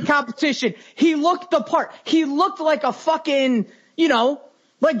dominated in competition. He looked the part. He looked like a fucking,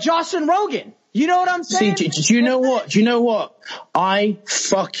 like Jocelyn Rogan. You know what I'm saying? See, do you know what? I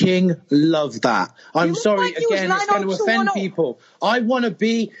fucking love that. I'm sorry, again, it's going to offend people. I want to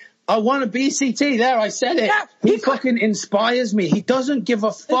be CT. There, I said it. Yeah, he fucking inspires me. He doesn't give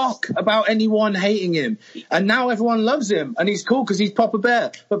a fuck about anyone hating him. And now everyone loves him. And he's cool because he's Papa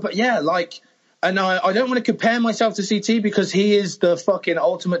Bear. But yeah, and I don't want to compare myself to CT because he is the fucking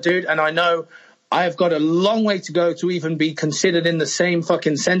ultimate dude. And I know I have got a long way to go to even be considered in the same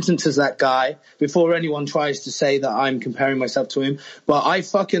fucking sentence as that guy before anyone tries to say that I'm comparing myself to him. But I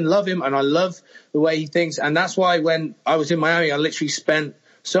fucking love him and I love the way he thinks. And that's why when I was in Miami, I literally spent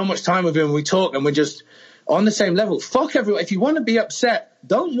so much time with him. We talk and we're just on the same level. Fuck everyone. If you want to be upset,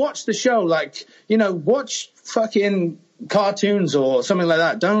 don't watch the show. Watch fucking cartoons or something like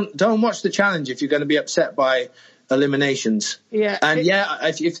that. Don't watch the challenge if you're going to be upset by eliminations. Yeah. And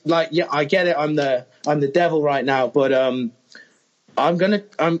I get it. I'm the devil right now, but I'm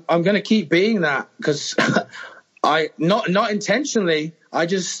gonna keep being that because I not intentionally. I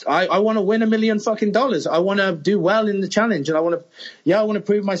want to win $1 million fucking dollars. I want to do well in the challenge, and I want to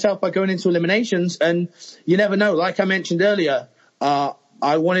prove myself by going into eliminations. And you never know. Like I mentioned earlier, I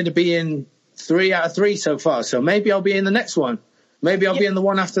wanted to be in 3 out of 3 so far. So maybe I'll be in the next one. Maybe I'll be in the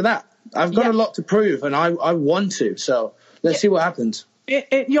one after that. I've got a lot to prove, and I want to. So let's see what happens.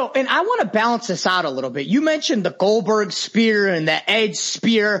 And I want to balance this out a little bit. You mentioned the Goldberg spear and the Edge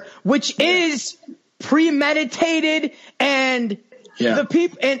spear, which is premeditated and the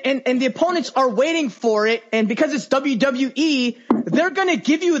people and the opponents are waiting for it. And because it's WWE, they're going to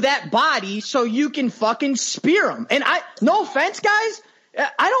give you that body so you can fucking spear them. And no offense, guys.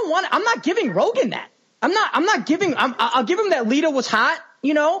 I'm not giving Rogan that. I'll give him that Lita was hot,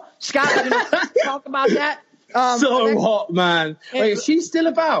 Scott, talk about that. Hot, man. Wait, is she still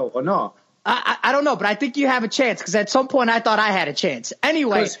about or not? I don't know, but I think you have a chance because at some point I thought I had a chance.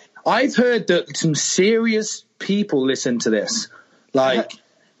 Anyway. I've heard that some serious people listen to this. Like,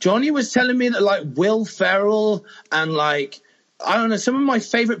 Johnny was telling me that, like, Will Ferrell and, like, I don't know, some of my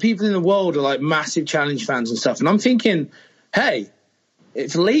favorite people in the world are, like, massive challenge fans and stuff. And I'm thinking, hey,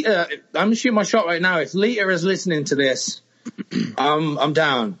 if Lita, I'm going to shoot my shot right now. If Lita is listening to this, I'm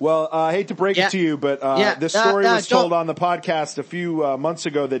down. Well, I hate to break it to you, but this story was told on the podcast a few months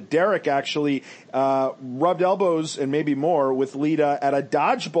ago that Derek actually rubbed elbows and maybe more with Lita at a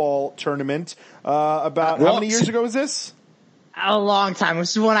dodgeball tournament about how many years ago was this? A long time.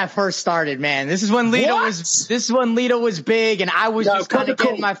 This is when I first started, man. This is when Lita was big, and I was just kind of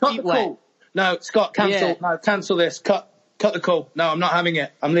getting my feet wet. No, Scott, cancel. Yeah. No, cancel this. Cut the call. No, I'm not having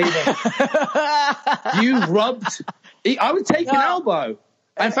it. I'm leaving. You rubbed. I would take an elbow.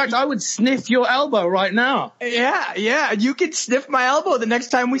 In fact, I would sniff your elbow right now. Yeah. You can sniff my elbow the next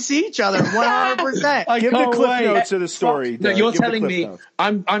time we see each other. 100%. Give the cliff notes of the story. No, you're telling me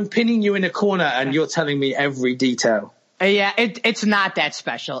I'm pinning you in a corner, and you're telling me every detail. Yeah, it's not that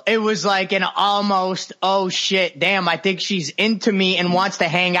special. It was like an almost, oh shit, damn, I think she's into me and wants to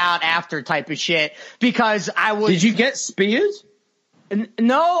hang out after type of shit. Because I was. Did you get speared?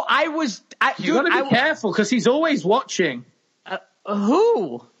 No, I was. You gotta be careful because he's always watching.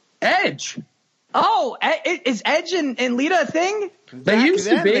 Who? Edge. Oh, is Edge and Lita a thing? They used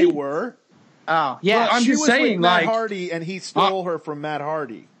to be. They were. Oh, yeah. Well, I'm just saying, Matt Hardy, and he stole her from Matt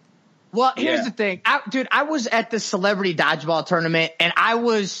Hardy. Well, here's the thing. I was at the celebrity dodgeball tournament, and I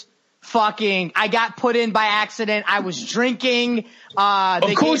got put in by accident. I was drinking.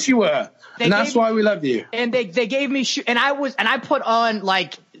 Of course you were. And that's why we love you. And they gave me, and I put on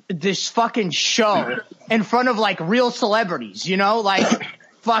like this fucking show in front of like real celebrities, like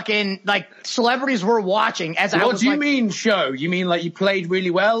fucking like celebrities were watching as I was. What do you mean show? You mean like you played really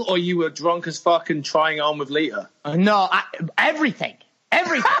well, or you were drunk as fuck and trying on with Lita? No, everything.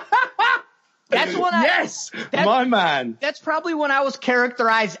 That's when my man. That's probably when I was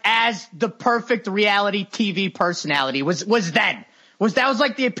characterized as the perfect reality TV personality. Was then. That was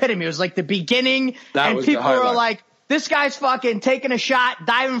like the epitome. It was like the beginning, and people were like, "This guy's fucking taking a shot,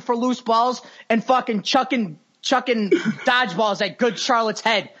 diving for loose balls, and fucking chucking dodgeballs at Good Charlotte's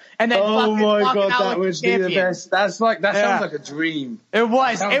head." And then oh my god, that would be the best. That sounds like a dream. It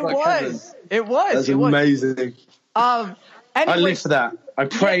was. That's amazing. Anyway, I live for that. I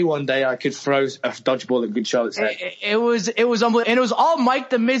pray one day I could throw a dodgeball at Good Charlotte's head. It was unbelievable. And it was all Mike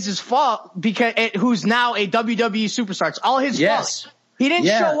the Miz's fault who's now a WWE superstar. It's all his fault. He didn't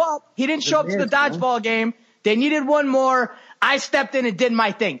show up. He didn't show up to the dodgeball game. They needed one more. I stepped in and did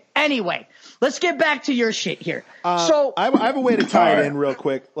my thing. Anyway, let's get back to your shit here. So I have a way to tie it in real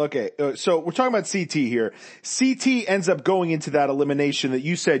quick. Okay, so we're talking about CT here. CT ends up going into that elimination that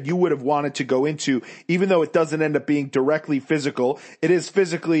you said you would have wanted to go into, even though it doesn't end up being directly physical. It is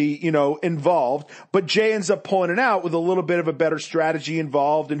physically, involved, but Jay ends up pulling it out with a little bit of a better strategy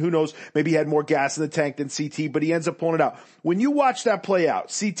involved, and who knows, maybe he had more gas in the tank than CT, but he ends up pulling it out. When you watch that play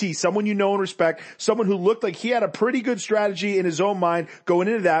out, CT, someone you know and respect, someone who looked like he had a pretty good strategy in his own mind going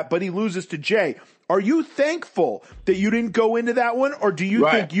into that, but he loses to Jay. Are you thankful that you didn't go into that one, or do you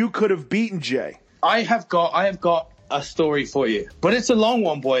think you could have beaten Jay? I have got a story for you, but it's a long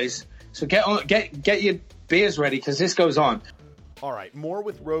one, boys. So get your beers ready because this goes on. All right, more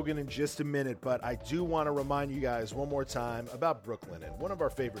with Rogan in just a minute, but I do want to remind you guys one more time about Brooklinen, one of our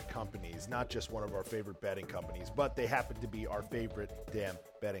favorite companies, not just one of our favorite betting companies, but they happen to be our favorite damn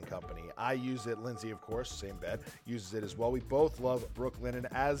betting company. I use it. Lindsay, of course, same bet, uses it as well. We both love Brooklinen,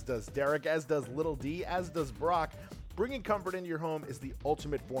 as does Derek, as does Little D, as does Brock. Bringing comfort into your home is the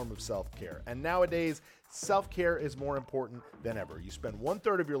ultimate form of self-care, and nowadays, self-care is more important than ever. You spend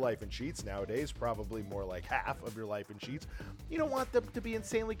 1/3 of your life in sheets nowadays, probably more like half of your life in sheets. You don't want them to be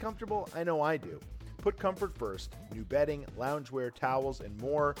insanely comfortable? I know I do. Put comfort first. New bedding, loungewear, towels, and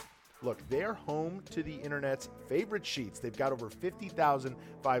more. Look, they're home to the internet's favorite sheets. They've got over 50,000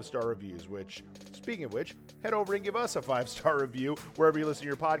 5-star reviews, which, speaking of which, head over and give us a 5-star review wherever you listen to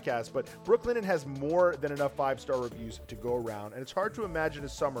your podcast. But Brooklinen has more than enough 5-star reviews to go around, and it's hard to imagine a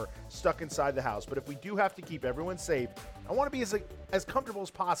summer stuck inside the house. But if we do have to keep everyone safe, I want to be as comfortable as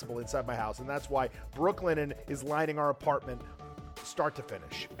possible inside my house, and that's why Brooklinen is lining our apartment start to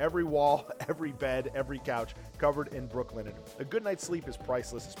finish. Every wall, every bed, every couch covered in Brooklinen. A good night's sleep is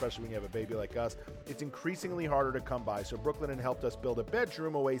priceless, especially when you have a baby like us. It's increasingly harder to come by, so Brooklinen helped us build a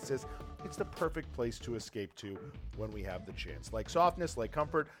bedroom oasis. It's the perfect place to escape to when we have the chance. Like softness, like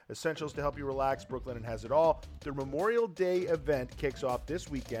comfort, essentials to help you relax, Brooklinen has it all. Their Memorial Day event kicks off this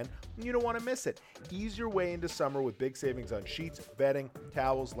weekend, and you don't want to miss it. Ease your way into summer with big savings on sheets, bedding,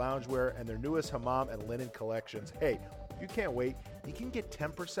 towels, loungewear, and their newest hammam and linen collections. Hey, you can't wait. You can get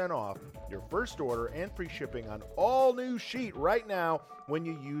 10% off your first order and free shipping on all new sheet right now when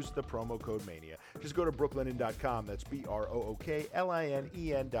you use the promo code MANIA. Just go to brooklinen.com. That's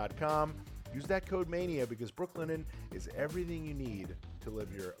BROOKLINEN.com. Use that code MANIA because Brooklinen is everything you need to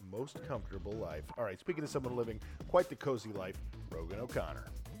live your most comfortable life. All right, speaking of someone living quite the cozy life, Rogan O'Connor.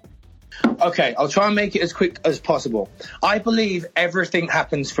 Okay, I'll try and make it as quick as possible. I believe everything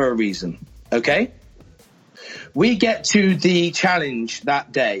happens for a reason, okay? We get to the challenge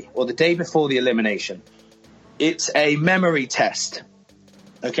that day, or the day before the elimination. It's a memory test.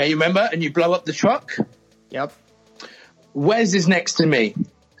 Okay, you remember? And you blow up the truck? Yep. Wes is next to me.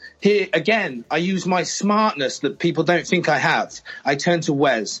 Here, again, I use my smartness that people don't think I have. I turn to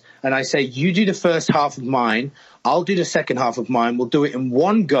Wes and I say, you do the first half of mine. I'll do the second half of mine. We'll do it in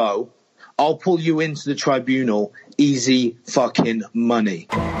one go. I'll pull you into the tribunal. Easy fucking money.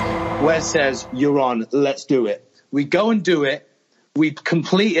 Wes says, you're on. Let's do it. We go and do it. We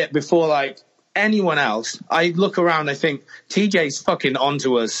complete it before, like, anyone else. I look around. I think TJ's fucking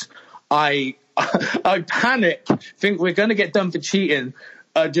onto us. I panic. Think we're going to get done for cheating.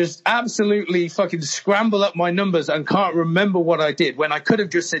 Just absolutely fucking scramble up my numbers and can't remember what I did when I could have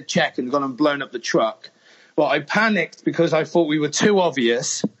just said check and gone and blown up the truck. But I panicked because I thought we were too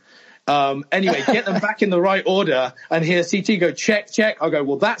obvious. Anyway, get them back in the right order and hear CT go check, check. I go,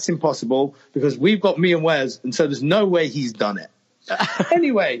 well, that's impossible because we've got me and Wes, and so there's no way he's done it.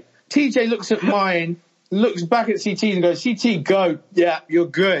 Anyway, TJ looks at mine, looks back at CT and goes, CT, go. Yeah, you're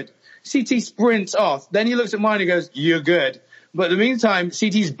good. CT sprints off. Then he looks at mine and goes, you're good. But in the meantime,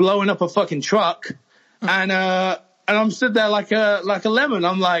 CT's blowing up a fucking truck, and I'm stood there like a lemon.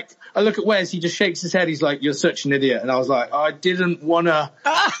 I'm like, I look at Wes, he just shakes his head. He's like, you're such an idiot. And I was like, I didn't want to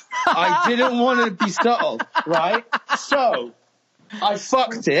be subtle, right? So I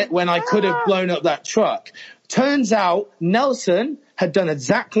fucked it when I could have blown up that truck. Turns out Nelson had done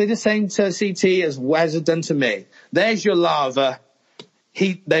exactly the same to CT as Wes had done to me. There's your lava.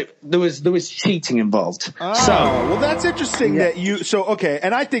 There was cheating involved. Oh, so, well, that's interesting that okay.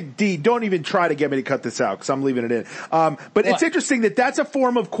 And I think D, don't even try to get me to cut this out because I'm leaving it in. But it's interesting that that's a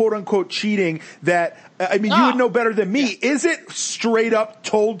form of quote unquote cheating that, I mean, you would know better than me. Yeah. Is it straight up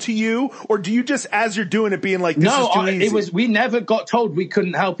told to you, or do you just, as you're doing it, being like, this is too easy? We never got told we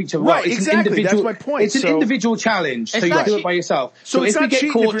couldn't help each other. Right, exactly. That's my point. It's an individual challenge, so you do it by yourself. So if we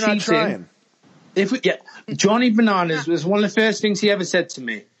get caught cheating, Johnny Bananas was one of the first things he ever said to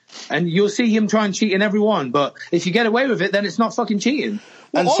me. And you'll see him try and cheat in every one. But if you get away with it, then it's not fucking cheating.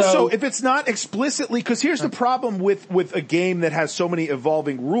 Well, also, if it's not explicitly, because here's the problem with a game that has so many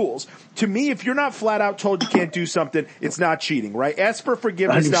evolving rules. To me, if you're not flat out told you can't do something, it's not cheating, right? Ask for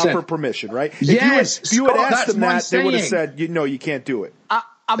forgiveness, 100%. Not for permission, right? Yes. If you had asked them that, they would have said, no, you can't do it.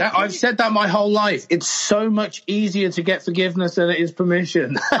 I've said that my whole life. It's so much easier to get forgiveness than it is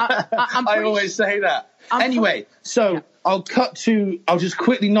permission. I always say that. Anyway, I'll just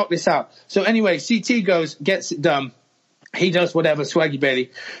quickly knock this out. So anyway, CT gets it done. He does whatever, Swaggy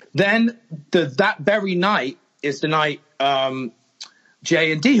Bailey. Then that very night is the night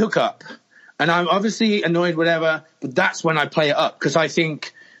Jay and D hook up. And I'm obviously annoyed, whatever, but that's when I play it up because I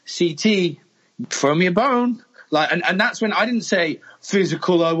think CT, throw me a bone. Like, and that's when I didn't say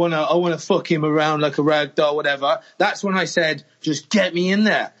physical, I wanna fuck him around like a rag doll, whatever. That's when I said, just get me in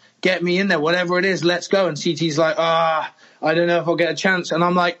there, whatever it is, let's go. And CT's like, I don't know if I'll get a chance. And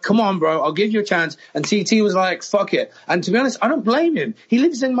I'm like, come on, bro, I'll give you a chance. And CT was like, fuck it. And to be honest, I don't blame him. He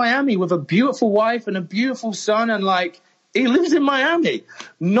lives in Miami with a beautiful wife and a beautiful son, and like, he lives in Miami,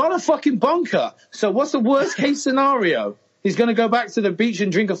 not a fucking bunker. So what's the worst case scenario? He's gonna go back to the beach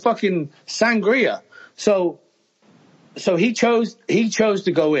and drink a fucking sangria. So he chose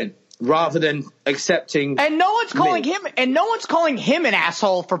to go in rather than accepting. And no one's calling him an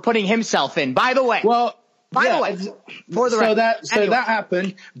asshole for putting himself in, by the way. Well, that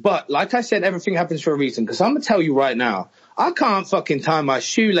happened. But like I said, everything happens for a reason. Because I'm going to tell you right now, I can't fucking tie my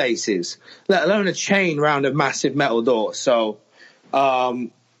shoelaces, let alone a chain around a massive metal door. So,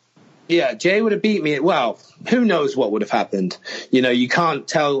 Jay would have beat me. Well, who knows what would have happened? You know, you can't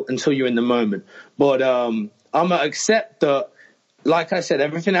tell until you're in the moment. But, I'm going to accept that like I said,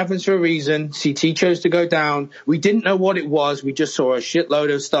 everything happens for a reason. CT chose to go down. We didn't know what it was. We just saw a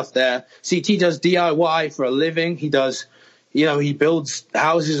shitload of stuff there. CT does DIY for a living. He does, he builds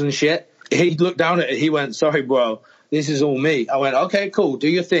houses and shit. He looked down at it. He went, sorry, bro, this is all me. I went, okay, cool. Do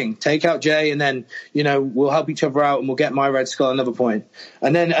your thing. Take out Jay, and then, we'll help each other out, and we'll get my Red Skull another point.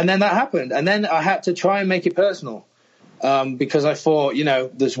 And then that happened. And then I had to try and make it personal, because I thought,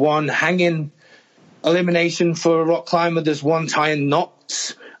 there's one hanging elimination for a rock climber. There's one tying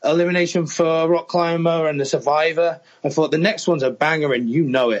knots elimination for a rock climber and the survivor. I thought the next one's a banger, and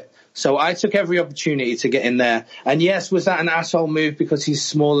it. So I took every opportunity to get in there. And yes, was that an asshole move because he's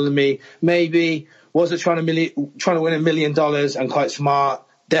smaller than me? Maybe. Was it trying to win $1 million and quite smart?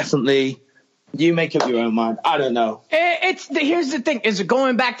 Definitely. You make up your own mind. I don't know. Here's the thing: is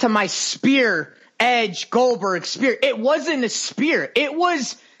going back to my spear, Edge, Goldberg spear. It wasn't a spear. It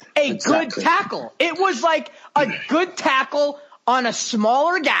was a good tackle. It was like a good tackle on a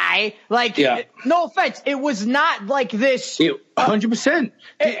smaller guy. No offense, it was not like this. 100%.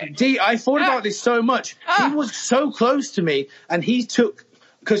 D, I thought about this so much. He was so close to me, and he took,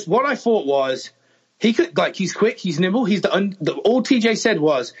 because what I thought was, he could, he's quick, he's nimble, he's all TJ said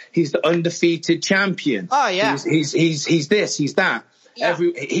was, he's the undefeated champion. Oh, yeah. He's this, he's that. Yeah.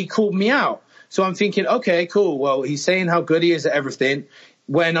 He called me out. So I'm thinking, okay, cool. Well, he's saying how good he is at everything.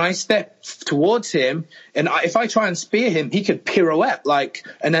 When I step towards him, and if I try and spear him, he could pirouette like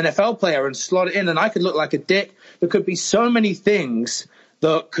an NFL player and slot it in, and I could look like a dick. There could be so many things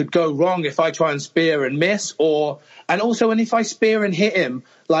that could go wrong if I try and spear and miss, and if I spear and hit him,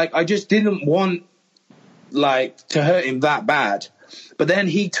 I just didn't want to hurt him that bad. But then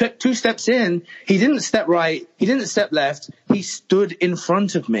he took 2 steps in. He didn't step right. He didn't step left. He stood in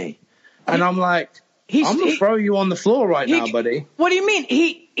front of me, and I'm like, I'm going to throw you on the floor now, buddy. What do you mean?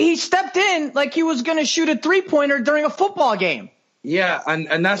 He stepped in like he was going to shoot a 3-pointer during a football game. Yeah,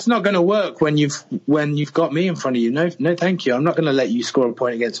 and that's not going to work when you've got me in front of you. No, thank you. I'm not going to let you score a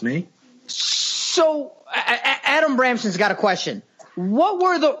point against me. So Adam Bramson's got a question. What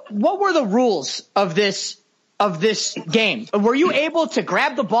were the rules of this game? Were you able to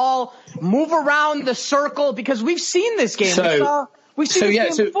grab the ball, move around the circle? Because we've seen this game. We've seen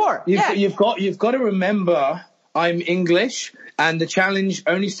this game before. You've got to remember, I'm English, and the challenge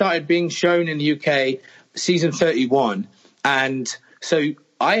only started being shown in the UK season 31, and so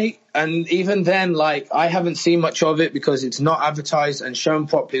even then, I haven't seen much of it because it's not advertised and shown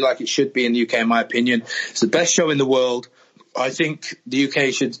properly like it should be in the UK, in my opinion. It's the best show in the world. I think the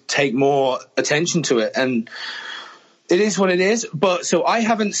UK should take more attention to it, and it is what it is. But so I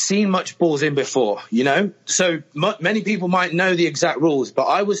haven't seen much balls in before, so many people might know the exact rules, but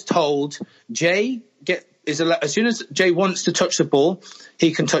I was told as soon as Jay wants to touch the ball,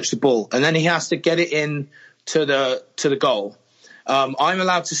 he can touch the ball, and then he has to get it in to the goal. I'm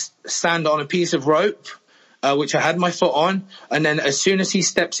allowed to stand on a piece of rope, which I had my foot on, and then as soon as he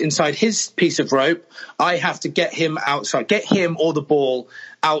steps inside his piece of rope, I have to get him or the ball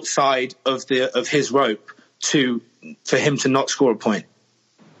outside of his rope for him to not score a point.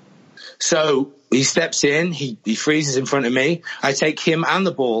 So he steps in, he freezes in front of me, I take him and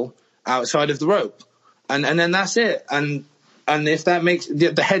the ball outside of the rope, and then that's it. And if that makes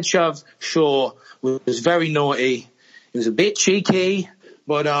the head shove, sure, was very naughty. It was a bit cheeky,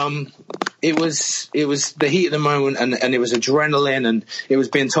 but it was the heat of the moment, and it was adrenaline, and it was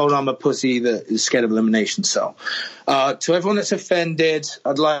being told I'm a pussy that is scared of elimination. So to everyone that's offended,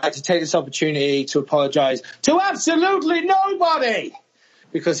 I'd like to take this opportunity to apologize to absolutely nobody,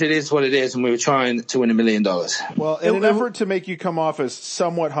 because it is what it is, and we were trying to win $1 million. Well, in an effort to make you come off as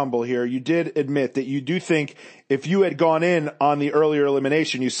somewhat humble here, you did admit that you do think if you had gone in on the earlier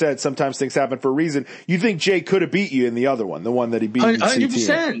elimination, you said sometimes things happen for a reason, you think Jay could have beat you in the other one, the one that he beat in CT.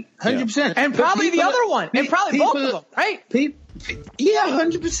 100%. And probably the other one, and probably both of them, right?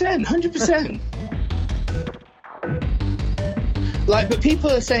 100%. But people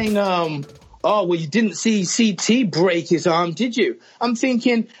are saying, oh, well, you didn't see CT break his arm, did you? I'm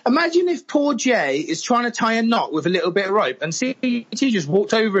thinking, imagine if poor Jay is trying to tie a knot with a little bit of rope and CT just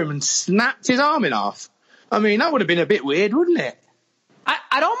walked over him and snapped his arm in half. I mean, that would have been a bit weird, wouldn't it?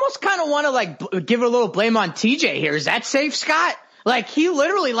 I'd almost kind of want to give a little blame on TJ here. Is that safe, Scott? He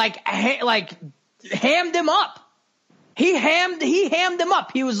literally hammed him up. He hammed him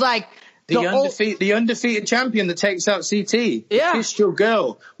up. He was like, the undefeated champion that takes out CT. Yeah. Kissed your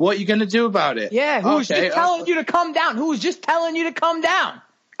girl. What are you going to do about it? Yeah, who was just telling you to come down? Who was just telling you to come down?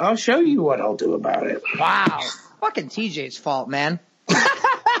 I'll show you what I'll do about it. Wow. Fucking TJ's fault, man.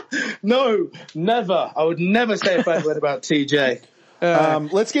 No, never. I would never say a bad word about TJ.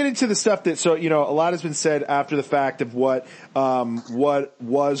 Let's get into the stuff that, so, a lot has been said after the fact of what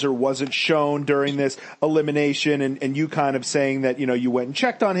was or wasn't shown during this elimination, and you kind of saying that, you went and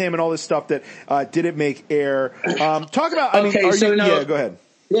checked on him and all this stuff that didn't make air. Talk about, yeah, go ahead.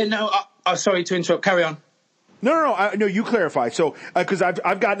 Yeah, no, sorry to interrupt. Carry on. No, you clarify. So, cause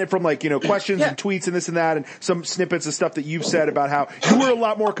I've gotten it from questions and tweets and this and that and some snippets of stuff that you've said about how you were a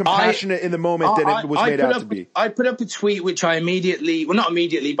lot more compassionate in the moment than it was made out to be. I put up a tweet which I not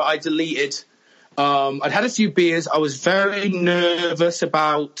immediately, but I deleted. I'd had a few beers. I was very nervous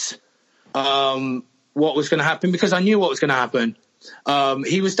about, what was going to happen because I knew what was going to happen.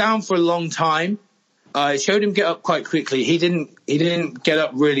 He was down for a long time. I showed him get up quite quickly. He didn't get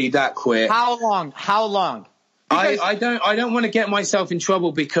up really that quick. How long? I don't want to get myself in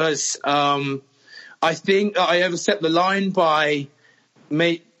trouble because I think I overstepped the line by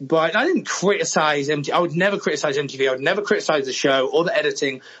I didn't criticize MTV. I would never criticize MTV. I would never criticize the show or the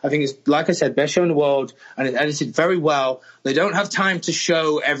editing. I think it's, like I said, best show in the world, and it's edited very well. They don't have time to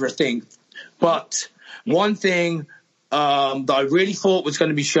show everything, but one thing that I really thought was going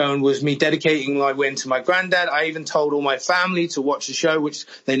to be shown was me dedicating my win to my granddad. I even told all my family to watch the show, which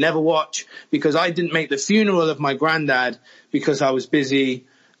they never watch, because I didn't make the funeral of my granddad because I was busy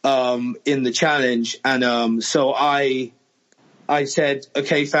in the challenge. And so I said,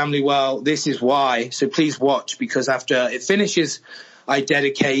 okay, family, well, this is why. So please watch, because after it finishes, I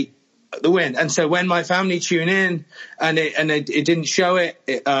dedicate the win. And so when my family tune in and it didn't show it,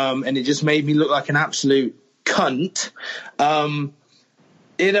 and it just made me look like an absolute cunt,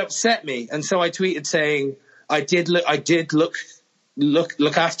 it upset me. And so I tweeted saying I did look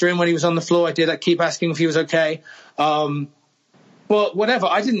after him when he was on the floor. I keep asking if he was okay. But whatever,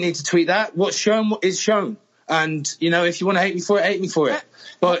 I didn't need to tweet that. What's shown is shown. And, if you want to hate me for it, hate me for it.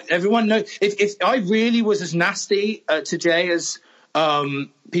 But everyone knows, if I really was as nasty to Jay as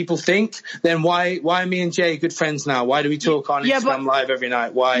people think, then why are me and Jay good friends now? Why do we talk on Instagram Live every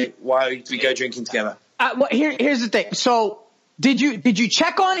night? Why do we go drinking together? Here's the thing. So did you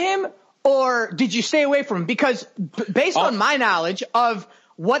check on him or did you stay away from him? Because based on my knowledge of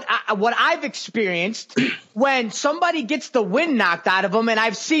what I've experienced, when somebody gets the wind knocked out of them, and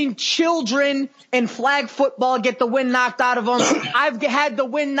I've seen children in flag football get the wind knocked out of them. I've had the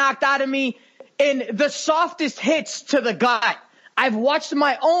wind knocked out of me in the softest hits to the gut. I've watched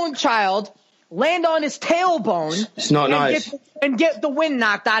my own child land on his tailbone. It's not nice. And get the wind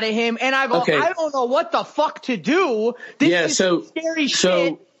knocked out of him. And I don't know what the fuck to do. This is scary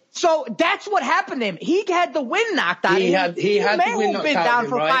shit. So that's what happened to him. He had the wind knocked out of him. He may have been down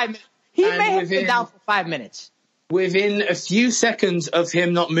for 5 minutes. He may have been down for 5 minutes. Within a few seconds of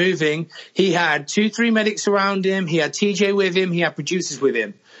him not moving, he had 2-3 medics around him. He had TJ with him. He had producers with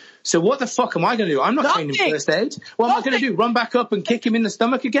him. So what the fuck am I going to do? I'm not training first aid. What am I going to do? Run back up and kick him in the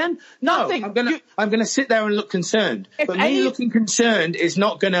stomach again? Nothing. No, I'm going to sit there and look concerned. But me looking concerned is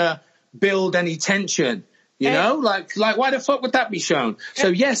not going to build any tension. You know, like why the fuck would that be shown? So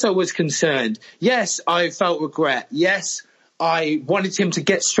yes, I was concerned. Yes, I felt regret. Yes, I wanted him to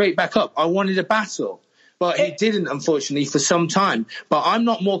get straight back up. I wanted a battle. But he didn't, unfortunately, for some time. But I'm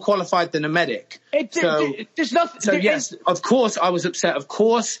not more qualified than a medic. There's nothing. So yes, of course I was upset. Of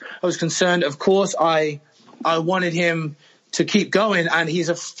course I was concerned. Of course I wanted him to keep going. And he's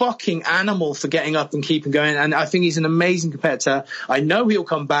a fucking animal for getting up and keeping going. And I think he's an amazing competitor. I know he'll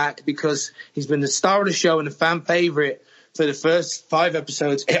come back because he's been the star of the show and a fan favorite for the first 5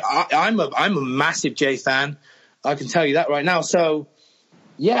 episodes. I'm a massive Jay fan. I can tell you that right now. So.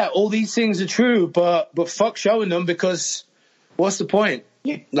 Yeah, all these things are true, but fuck showing them, because what's the point?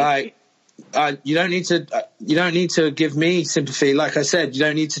 Like, you don't need to give me sympathy. Like I said, you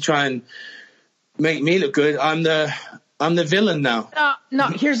don't need to try and make me look good. I'm the villain now. No.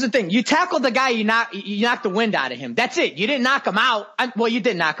 Here's the thing: you tackled the guy, you knocked the wind out of him. That's it. You didn't knock him out. You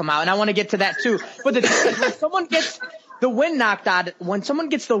did knock him out, and I want to get to that too. But the thing is, when someone gets the wind knocked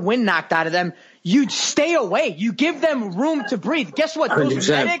out of them, you stay away. You give them room to breathe. Guess what? Those 100%.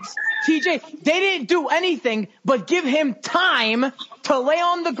 medics, TJ, they didn't do anything but give him time to lay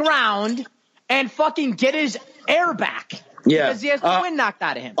on the ground and fucking get his air back. Yeah. Because he has the wind knocked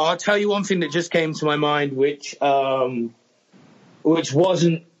out of him. I'll tell you one thing that just came to my mind, which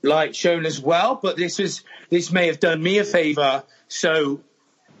wasn't like shown as well, but this may have done me a favor. So,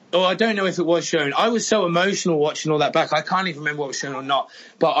 I don't know if it was shown. I was so emotional watching all that back. I can't even remember what was shown or not.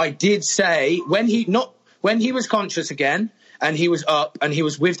 But I did say when he was conscious again and he was up and he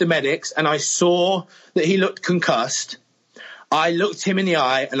was with the medics and I saw that he looked concussed, I looked him in the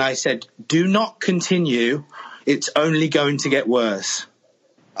eye and I said, "Do not continue. It's only going to get worse."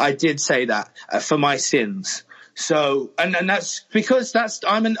 I did say that for my sins. So, and that's because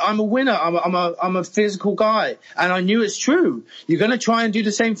I'm a winner. I'm a physical guy, and I knew it's true. You're going to try and do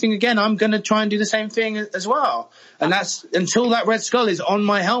the same thing again. I'm going to try and do the same thing as well. And that's until that red skull is on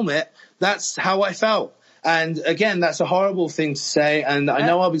my helmet. That's how I felt. And again, that's a horrible thing to say. And I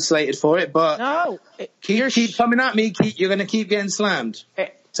know I'll be slated for it, but no, keep coming at me. You're going to keep getting slammed.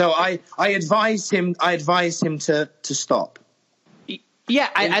 So I advised him to stop. Yeah,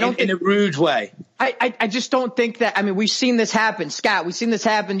 I don't think, in a rude way. I just don't think that. I mean, we've seen this happen, Scott. We've seen this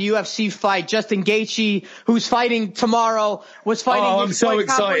happen. The UFC fight. Justin Gaethje, who's fighting tomorrow, was fighting. Oh, I'm so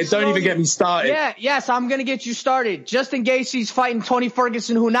excited! Don't even get me started. Yeah, yes, I'm gonna get you started. Justin Gaethje's fighting Tony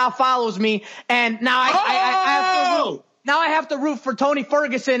Ferguson, who now follows me, and now I have to root for Tony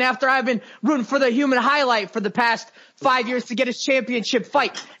Ferguson after I've been rooting for the human highlight for the past 5 years to get his championship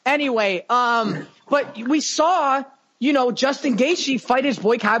fight. Anyway, but we saw, Justin Gaethje fight his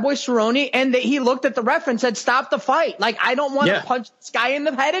boy Cowboy Cerrone, and he looked at the ref and said, "Stop the fight. Like, I don't want to punch this guy in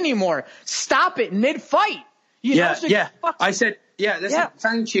the head anymore. Stop it mid-fight." I said,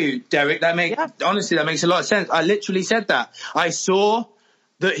 thank you, Derek. Honestly, that makes a lot of sense. I literally said that. I saw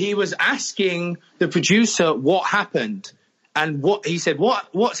that he was asking the producer what happened, and he said,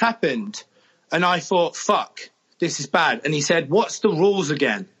 what's happened? And I thought, fuck, this is bad. And he said, "What's the rules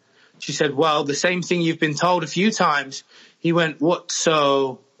again?" She said, "Well, the same thing you've been told a few times." He went, "What?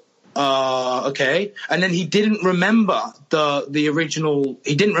 So, okay." And then he didn't remember the original.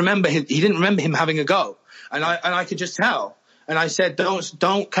 He didn't remember him having a go. And I could just tell. And I said,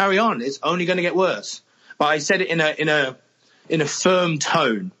 "Don't carry on. It's only going to get worse." But I said it in a firm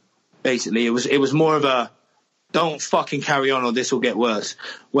tone. Basically, it was more of a, "Don't fucking carry on or this will get worse."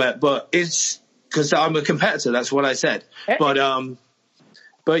 But it's because I'm a competitor. That's what I said.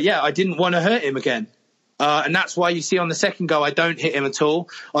 But yeah, I didn't want to hurt him again. And that's why you see on the second go, I don't hit him at all.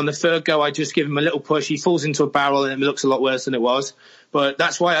 On the third go, I just give him a little push. He falls into a barrel and it looks a lot worse than it was. But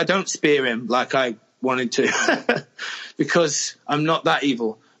that's why I don't spear him like I wanted to, because I'm not that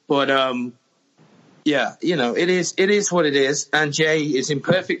evil. But, it is what it is. And Jay is in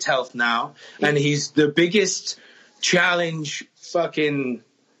perfect health now. And he's the biggest challenge fucking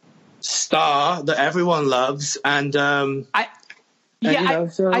star that everyone loves. And,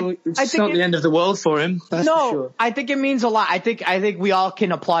 it's not the end of the world for him. That's for sure. I think it means a lot. I think we all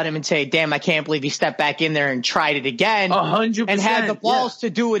can applaud him and say, "Damn, I can't believe he stepped back in there and tried it again." 100%. And had the balls to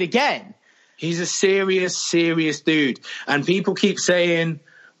do it again. He's a serious, serious dude. And people keep saying,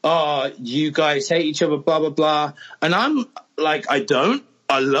 "Oh, you guys hate each other, blah, blah, blah." And I'm like, I don't.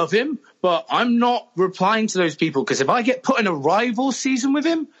 I love him. But I'm not replying to those people, because if I get put in a rival season with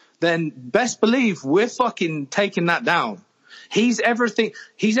him, then best believe we're fucking taking that down. He's everything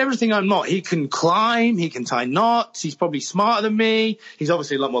I'm not. He can climb. He can tie knots. He's probably smarter than me. He's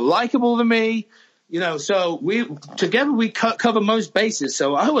obviously a lot more likable than me. So we cover most bases.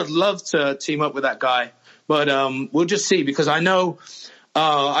 So I would love to team up with that guy. But we'll just see, because I know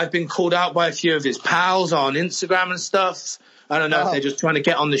I've been called out by a few of his pals on Instagram and stuff. I don't know if they're just trying to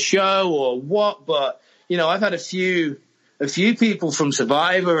get on the show or what. But, I've had a few people from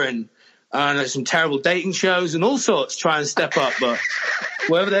Survivor and some terrible dating shows and all sorts try and step up, but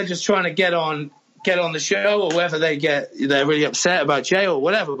whether they're just trying to get on the show or whether they're really upset about Jay or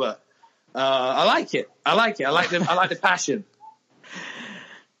whatever, but I like it. I like the passion.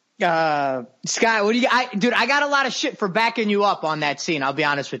 Scott, what do you? Dude, I got a lot of shit for backing you up on that scene. I'll be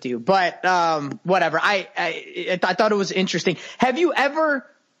honest with you, but whatever. I thought it was interesting. Have you ever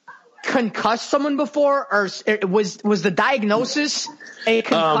concussed someone before, or was the diagnosis a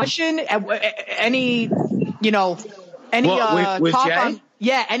concussion? Any with talk Jay? on?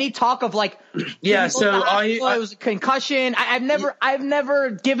 Yeah, any talk of like? Yeah, so it was a concussion. I've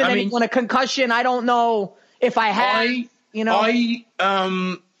never given anyone a concussion. I don't know if I have.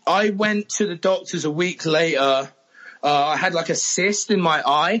 I went to the doctors a week later. I had like a cyst in my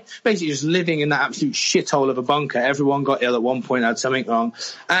eye, basically just living in that absolute shithole of a bunker. Everyone got ill at one point, had something wrong.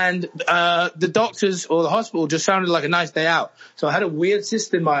 And the doctors or the hospital just sounded like a nice day out. So I had a weird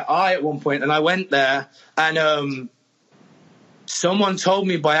cyst in my eye at one point, and I went there, and someone told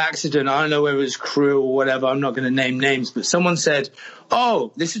me by accident, I don't know whether it was crew or whatever, I'm not going to name names, but someone said,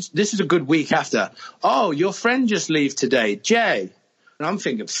 "Oh, this is a good week after. Oh, your friend just left today, Jay." And I'm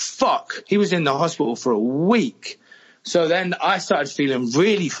thinking, fuck, he was in the hospital for a week. So then I started feeling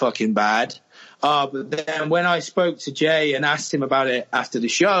really fucking bad. But then when I spoke to Jay and asked him about it after the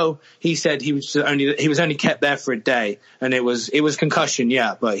show, he said he was only kept there for a day, and it was concussion,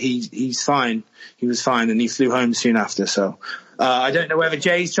 yeah, but he's fine. He was fine, and he flew home soon after. So I don't know whether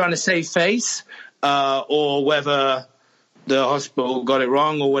Jay's trying to save face or whether the hospital got it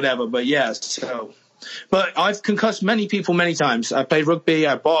wrong or whatever. But yeah, so But I've concussed many people many times. I played rugby,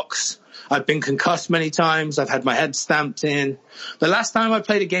 I box. I've been concussed many times. I've had my head stamped in. The last time I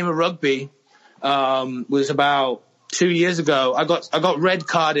played a game of rugby was about 2 years ago. I got red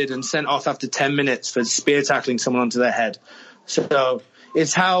carded and sent off after 10 minutes for spear tackling someone onto their head. So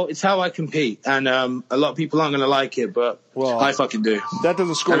it's how I compete, and a lot of people aren't going to like it, but I fucking do. That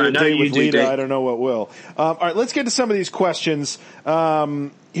doesn't score a date with Lita. I don't know what will. All right, let's get to some of these questions.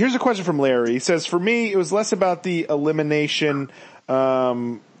 Here's a question from Larry. He says, "For me, it was less about the elimination."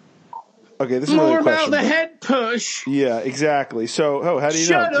 Okay, this is more really a about question, the head push. Yeah, exactly. So, how do you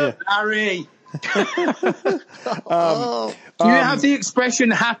Shut know? up, Larry. Do you have the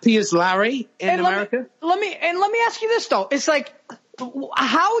expression "happy as Larry" in America? Let me ask you this though. It's like,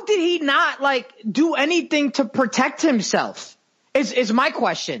 how did he not do anything to protect himself? Is my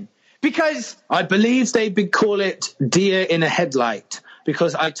question, because I believe they call it deer in a headlight,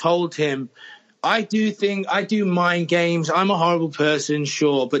 because I told him I do mind games. I'm a horrible person,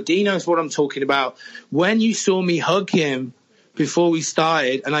 sure, but Dee knows what I'm talking about. When you saw me hug him before we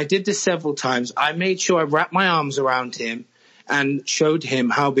started, and I did this several times, I made sure I wrapped my arms around him and showed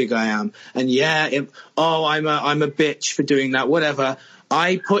him how big I am. And I'm a bitch for doing that, whatever.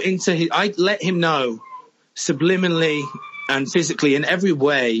 I let him know subliminally and physically in every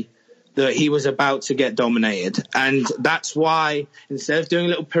way that he was about to get dominated. And that's why, instead of doing a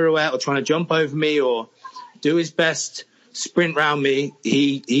little pirouette or trying to jump over me or do his best sprint round me,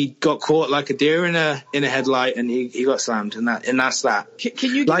 he got caught like a deer in a headlight, and he got slammed, and that's that.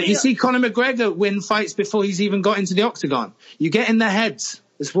 Can you you see Conor McGregor win fights before he's even got into the octagon? You get in their heads.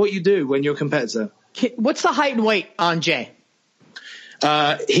 That's what you do when you're a competitor. What's the height and weight on Jay?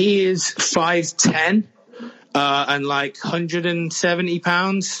 He is 5'10", and 170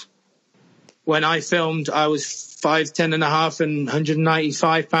 pounds. When I filmed, I was 5'10 and a half and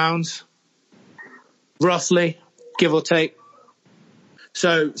 195 pounds, roughly, give or take.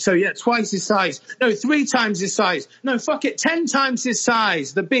 So yeah, twice his size. No, 3 times his size. No, fuck it, 10 times his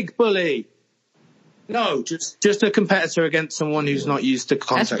size. The big bully. No, just a competitor against someone who's not used to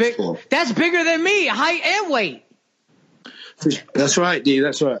contact sport. That's bigger than me, height and weight. That's right, D.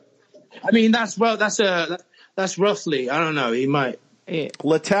 That's right. I mean, that's roughly. I don't know. He might. Yeah.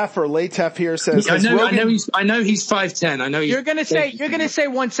 Latef here says, I know he's 5'10". I know you're gonna say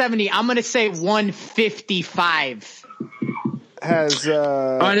 170. I'm gonna say 155. Has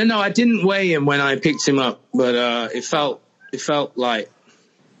I don't know. I didn't weigh him when I picked him up, but it felt light.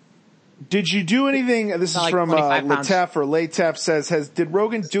 Did you do anything? This is from Latef says, did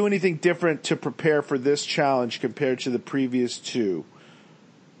Rogan do anything different to prepare for this challenge compared to the previous 2?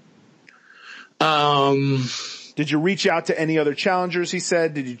 Did you reach out to any other challengers? He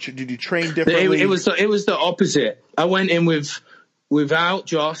said, did you train differently? It was the opposite. I went in without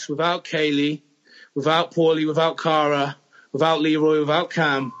Josh, without Kaylee, without Paulie, without Cara, without Leroy, without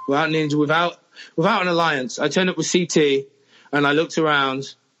Cam, without Ninja, without an alliance. I turned up with CT, and I looked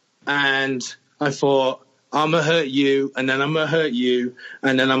around, and I thought, I'm gonna hurt you, and then I'm gonna hurt you,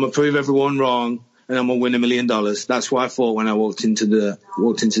 and then I'm gonna prove everyone wrong, and I'm gonna win $1 million. That's what I thought when I walked into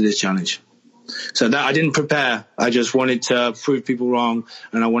this challenge. So that I didn't prepare. I just wanted to prove people wrong,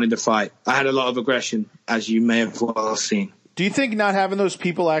 and I wanted to fight. I had a lot of aggression, as you may have well seen. Do you think not having those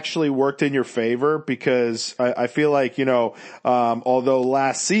people actually worked in your favor? Because I feel like, although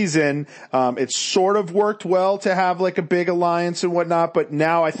last season, it sort of worked well to have a big alliance and whatnot. But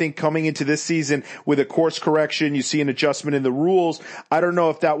now I think coming into this season with a course correction, you see an adjustment in the rules. I don't know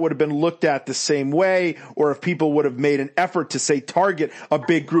if that would have been looked at the same way, or if people would have made an effort to say target a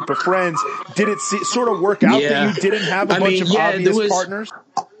big group of friends. Did it sort of work out that you didn't have a bunch of obvious partners?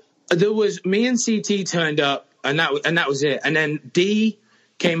 There was me and CT turned up. And that was it. And then D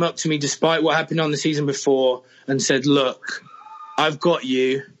came up to me despite what happened on the season before and said, look, I've got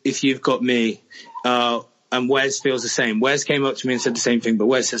you if you've got me. And Wes feels the same. Wes came up to me and said the same thing, but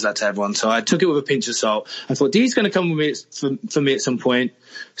Wes says that to everyone. So I took it with a pinch of salt. I thought, D's going to come with me for me at some point.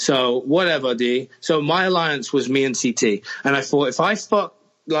 So whatever, D. So my alliance was me and CT. And I thought, if I fuck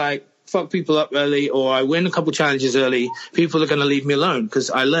people up early, or I win a couple challenges early, people are going to leave me alone, because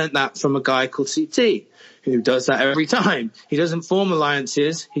I learned that from a guy called CT. Who does that every time. He doesn't form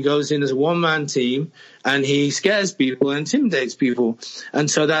alliances. He goes in as a one-man team, and he scares people and intimidates people. And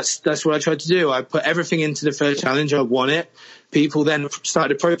so that's what I tried to do. I put everything into the first challenge. I won it. People then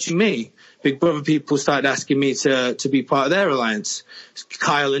started approaching me. Big Brother people started asking me to be part of their alliance.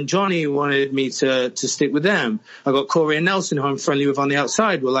 Kyle and Johnny wanted me to stick with them. I got Corey and Nelson, who I'm friendly with on the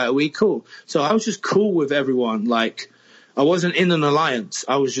outside, were like, are we cool? So I was just cool with everyone. I wasn't in an alliance.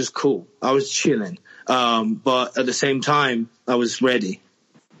 I was just cool. I was chilling. But at the same time, I was ready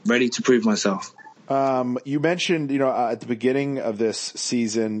to prove myself. You mentioned, at the beginning of this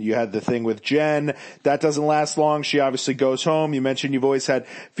season, you had the thing with Jen. That doesn't last long. She obviously goes home. You mentioned you've always had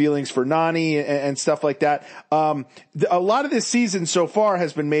feelings for Nani and stuff like that. A lot of this season so far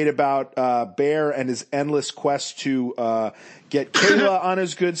has been made about Bear and his endless quest to get Kayla on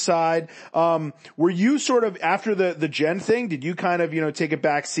his good side. Were you sort of, after the Jen thing, did you kind of, take a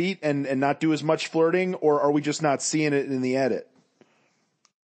back seat and not do as much flirting, or are we just not seeing it in the edit?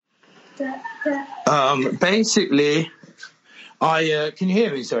 Basically, can you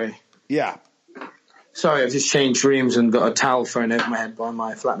hear me? Sorry. Yeah. Sorry, I've just changed rooms and got a towel thrown over my head by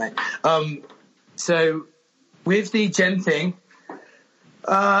my flatmate. So with the Jen thing,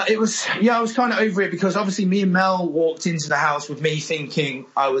 I was kind of over it because obviously me and Mel walked into the house with me thinking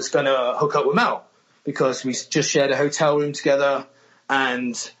I was going to hook up with Mel because we just shared a hotel room together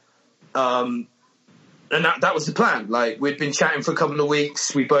and that was the plan. Like, we'd been chatting for a couple of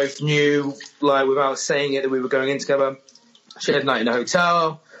weeks. We both knew, like, without saying it, that we were going in together. Shared a night in a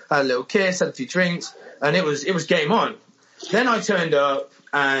hotel, had a little kiss, had a few drinks, and it was game on. Then I turned up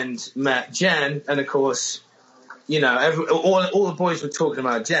and met Jen, and of course, all the boys were talking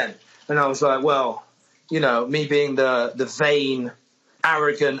about Jen. And I was like, well, me being the vain,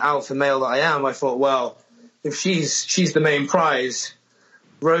 arrogant alpha male that I am, I thought, well, if she's the main prize,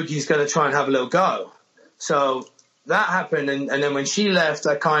 Rogie's going to try and have a little go. So that happened, and then when she left,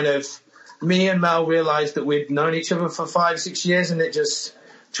 me and Mel realised that we'd known each other for 5-6 years, and it just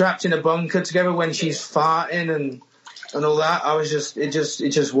trapped in a bunker together when she's farting and all that. It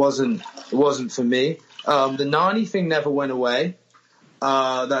just wasn't for me. The Nani thing never went away.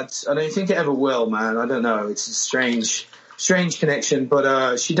 I don't think it ever will, man. I don't know. It's a strange connection,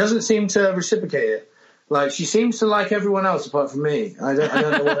 but she doesn't seem to reciprocate it. Like, she seems to like everyone else apart from me. I don't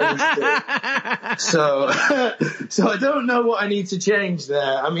know what I need to do. So I don't know what I need to change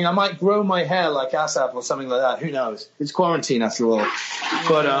there. I mean, I might grow my hair like ASAP or something like that. Who knows? It's quarantine after all.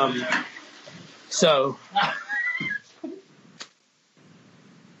 But, so.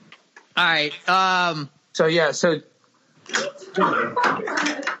 All right. So, yeah, so.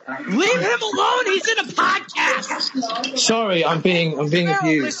 Leave him alone. He's in a podcast. Sorry, I'm being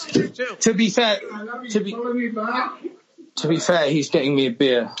abused. To be fair, he's getting me a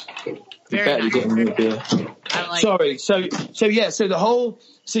beer. Very nice. Getting me a beer. Sorry. So the whole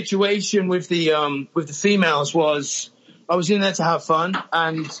situation with the females was I was in there to have fun,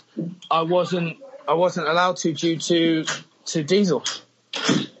 and I wasn't allowed to due to Diesel.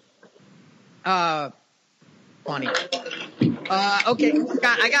 Funny. Okay,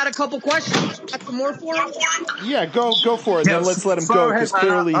 I got a couple questions. Got some more for him? Yeah, go for it. Then let's let him go, because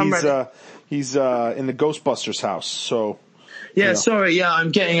clearly he's in the Ghostbusters house. So yeah, sorry. Yeah,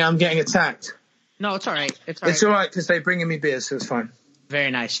 I'm getting attacked. No, it's all right. It's all right because they're bringing me beers, so it's fine.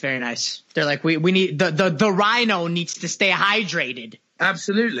 Very nice, very nice. They're like, we need the rhino needs to stay hydrated.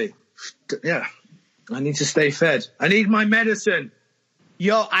 Absolutely. Yeah, I need to stay fed. I need my medicine.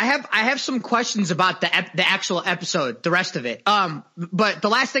 Yo, I have some questions about the actual episode, the rest of it. But the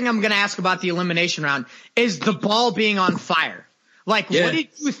last thing I'm gonna ask about the elimination round is the ball being on fire. Like, What did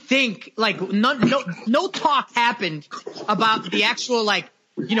you think? Like, no talk happened about the actual, like,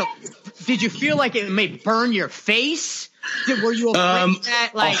 did you feel like it may burn your face? Were you afraid of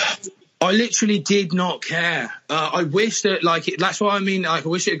that? Like, I literally did not care. I wish that, that's what I mean. Like, I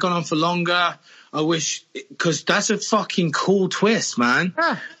wish it had gone on for longer. I wish, because that's a fucking cool twist, man.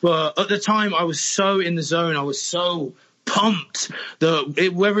 Huh. But at the time, I was so in the zone. I was so pumped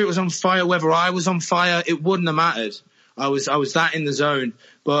that whether it was on fire, whether I was on fire, it wouldn't have mattered. I was that in the zone.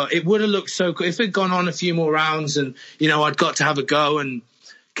 But it would have looked so cool if it had gone on a few more rounds, and I'd got to have a go and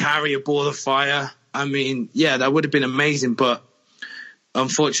carry a ball of fire. I mean, yeah, that would have been amazing. But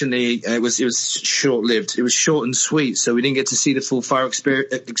unfortunately, it was short-lived. It was short and sweet, so we didn't get to see the full fire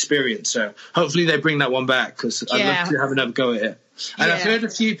experience. So hopefully they bring that one back, because I'd love to have another go at it. And I've heard a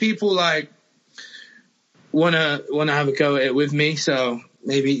few people wanna have a go at it with me. So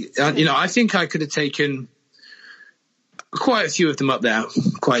maybe I think I could have taken quite a few of them up there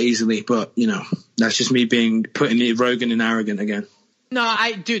quite easily. But that's just me putting Rogan and arrogant again. No,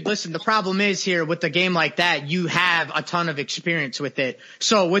 dude, listen, the problem is here with a game like that, you have a ton of experience with it.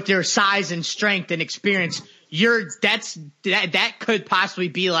 So with your size and strength and experience, that could possibly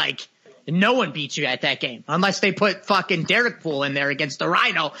be like, no one beats you at that game unless they put fucking Derek Poole in there against the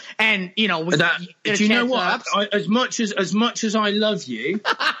Rhino. And, do you know what? As much as I love you,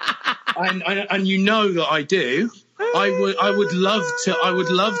 and that I do, I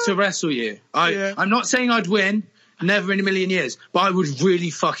would love to wrestle you. I'm not saying I'd win. Never in a million years, but I would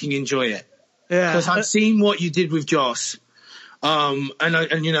really fucking enjoy it. Yeah. Because I've seen what you did with Joss. And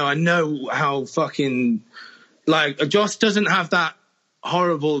I know how fucking, like, Josh doesn't have that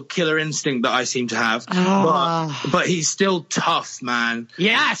horrible killer instinct that I seem to have, but he's still tough, man.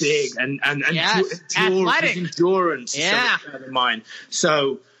 Yes. Big and yes. Athletic. Endurance. Yeah. Of mine.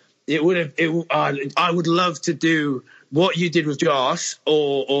 So I would love to do what you did with Josh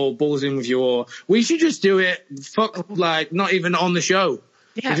or balls in with your. We should just do it. Like not even on the show.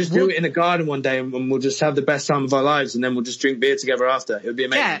 Yeah, we'll just do it in the garden one day, and we'll just have the best time of our lives, and then we'll just drink beer together after. It would be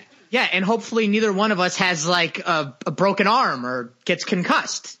amazing. Yeah, and hopefully neither one of us has like a broken arm or gets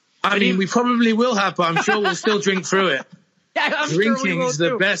concussed. I mean, we probably will have, but I'm sure we'll still drink through it. Yeah, I'm Drinking sure is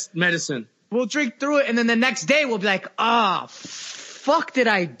the best medicine. We'll drink through it, and then the next day we'll be like, fuck did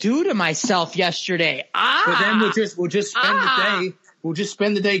I do to myself yesterday? But then we'll just spend the day. We'll just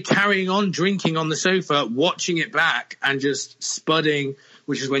spend the day carrying on drinking on the sofa, watching it back, and just spudding,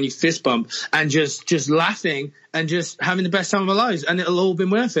 which is when you fist bump, and just laughing and just having the best time of our lives, and it'll all been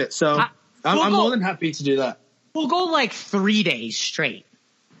worth it. So I'm more than happy to do that. We'll go like 3 days straight.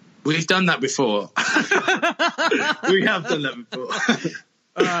 We've done that before. We have done that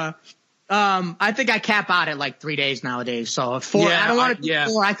before. I think I cap out at like 3 days nowadays. So 4, I don't want to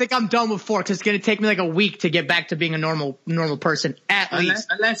do 4. I think I'm done with 4 because it's going to take me like a week to get back to being a normal person at least.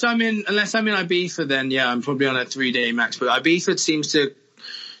 Unless I'm in Ibiza, then I'm probably on a 3-day max. But Ibiza seems to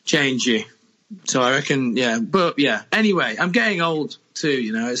change you. So I reckon, But anyway, I'm getting old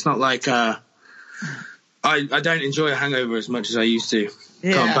too, It's not like, I don't enjoy a hangover as much as I used to.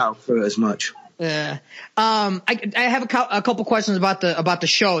 Yeah. Can't battle through it as much. I have a couple questions about the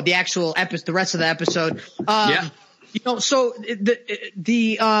show, the actual episode, the rest of the episode. So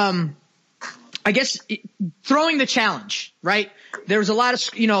I guess throwing the challenge, right? There was a lot of,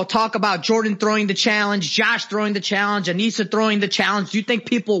 talk about Jordan throwing the challenge, Josh throwing the challenge, Anissa throwing the challenge. Do you think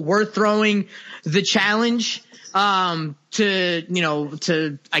people were throwing the challenge, to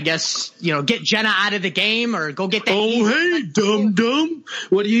I guess, get Jenna out of the game or go get that? Oh, hey, dum.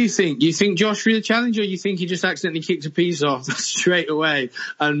 What do you think? You think Josh threw the challenge, or you think he just accidentally kicked a piece off straight away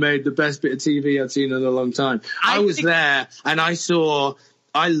and made the best bit of TV I'd seen in a long time? I was there and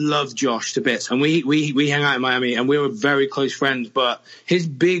I love Josh to bits, and we hang out in Miami, and we were very close friends, but his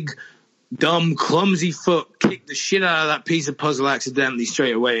big, dumb, clumsy foot kicked the shit out of that piece of puzzle accidentally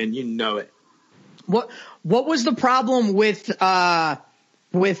straight away, and you know it. What was the problem with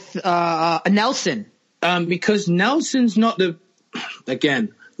Nelson? Because Nelson's not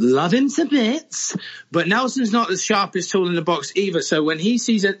again, love him to bits, but Nelson's not the sharpest tool in the box either. So when he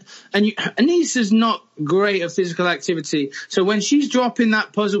sees it, and Anissa's not great at physical activity, so when she's dropping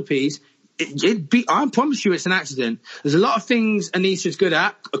that puzzle piece, I promise you it's an accident. There's a lot of things Anissa's good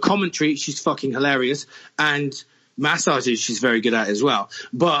at. A commentary, she's fucking hilarious, and massages, she's very good at as well.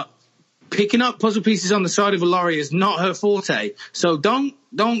 But picking up puzzle pieces on the side of a lorry is not her forte. So don't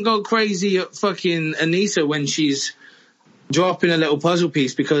go crazy at fucking Anissa when she's dropping a little puzzle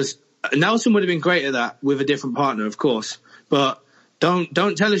piece, because Nelson would have been great at that with a different partner, of course. But don't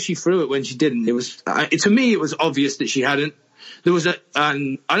tell her she threw it when she didn't. It was to me, it was obvious that she hadn't. There was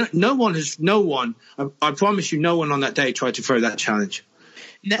I promise you, no one on that day tried to throw that challenge.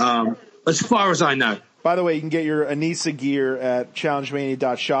 As far as I know. By the way, you can get your Anissa gear at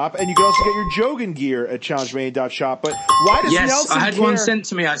challengemania.shop, and you can also get your Jogan gear at challengemania.shop. But why does Nelson I had one sent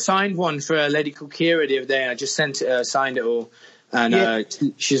to me. I signed one for a lady called Kira the other day, and I just signed it all. And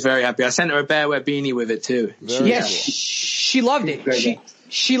she's very happy. I sent her a Bear Wear beanie with it too. She loved it.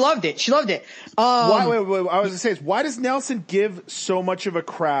 She loved it. She loved it. Why, wait, I was going to say is, why does Nelson give so much of a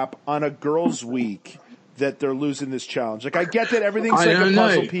crap on a girls' week that they're losing this challenge? Like, I get that everything's like a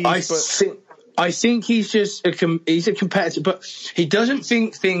puzzle piece, I think he's just he's a competitor, but he doesn't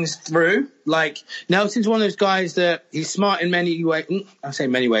think things through. Like, Nelson's one of those guys that he's smart in many ways. I say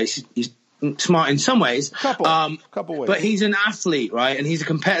many ways. He's smart in some ways. Couple ways. But he's an athlete, right? And he's a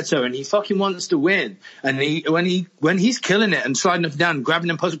competitor, and he fucking wants to win. And when he's killing it and sliding up and down, and grabbing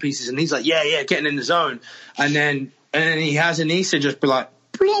them puzzle pieces, and he's like, yeah, getting in the zone. And then he has Anissa just be like,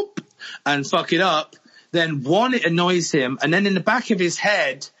 plop, and fuck it up. Then it annoys him. And then in the back of his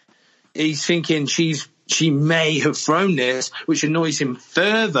head, he's thinking she may have thrown this, which annoys him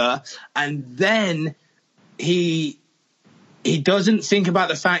further. And then he doesn't think about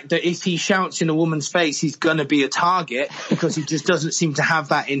the fact that if he shouts in a woman's face, he's going to be a target, because he just doesn't seem to have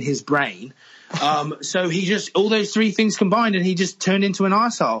that in his brain. So he just, all those three things combined, and he just turned into an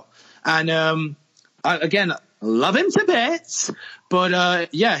arsehole. And again, love him to bits, but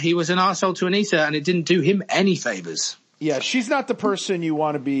he was an arsehole to Anissa, and it didn't do him any favors. Yeah, she's not the person you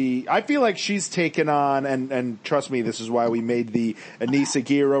want to be. I feel like she's taken on, and trust me, this is why we made the Anissa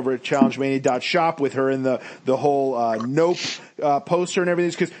gear over at ChallengeMania.shop with her in the whole Nope poster and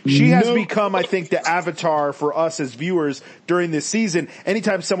everything, because she has become, I think, the avatar for us as viewers during this season.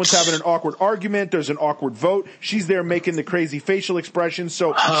 Anytime someone's having an awkward argument, there's an awkward vote, she's there making the crazy facial expressions.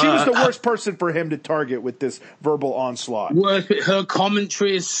 So she was the worst person for him to target with this verbal onslaught. Her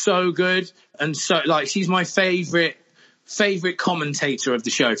commentary is so good, and so like she's my favorite commentator of the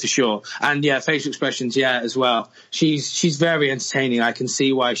show for sure. And yeah, facial expressions, yeah, as well. She's very entertaining. I can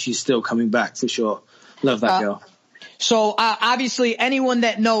see why she's still coming back for sure. Love that girl. So obviously anyone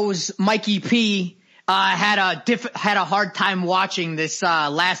that knows Mikey P had a hard time watching this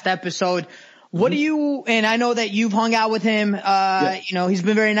last episode. What do you, and I know that you've hung out with him, you know, he's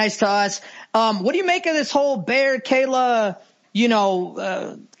been very nice to us. What do you make of this whole Bear Kayla, you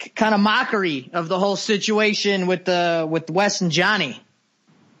know, kind of mockery of the whole situation with Wes and Johnny?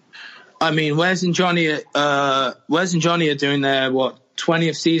 I mean, Wes and Johnny are doing their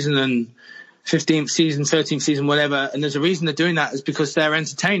 20th season and 15th season, 13th season, whatever. And there's a reason they're doing that is because they're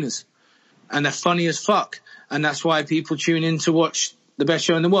entertainers and they're funny as fuck. And that's why people tune in to watch the best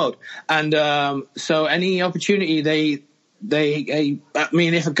show in the world. And so any opportunity I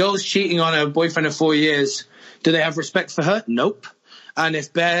mean, if a girl's cheating on her boyfriend of 4 years, do they have respect for her? Nope. And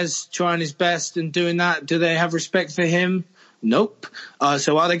if Bear's trying his best and doing that, do they have respect for him? Nope.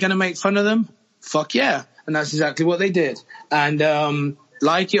 So are they going to make fun of them? Fuck yeah. And that's exactly what they did. And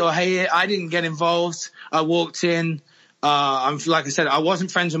like it or hate it, I didn't get involved. I walked in. Like I said, I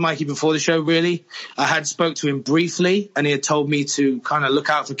wasn't friends with Mikey before the show, really. I had spoke to him briefly, and he had told me to kind of look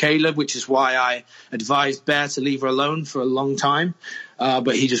out for Caleb, which is why I advised Bear to leave her alone for a long time.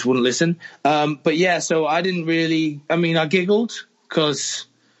 But he just wouldn't listen. But yeah, so I didn't really, I mean, I giggled because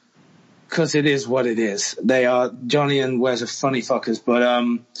it is what it is. Johnny and Wes are funny fuckers.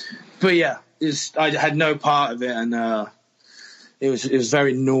 But yeah, I had no part of it, and it was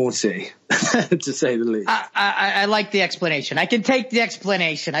very naughty, to say the least. I like the explanation. I can take the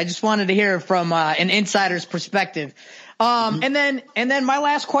explanation. I just wanted to hear from an insider's perspective. And then my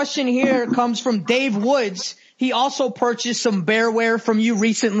last question here comes from Dave Woods. He also purchased some bearware from you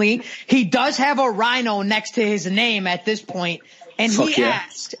recently. He does have a rhino next to his name at this point. And he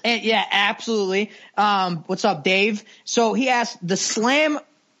asked, and yeah, absolutely. What's up, Dave? So he asked, the slam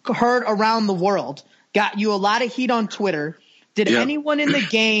heard around the world got you a lot of heat on Twitter. Did anyone in the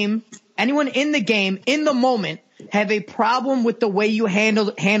game, in the moment, have a problem with the way you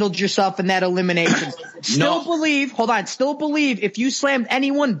handled yourself in that elimination? Still believe if you slammed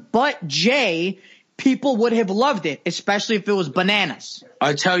anyone but Jay, people would have loved it, especially if it was bananas.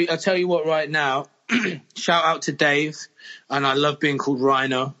 I tell you what right now, shout out to Dave, and I love being called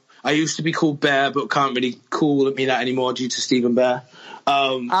Rhino. I used to be called Bear, but can't really call me that anymore due to Stephen Bear.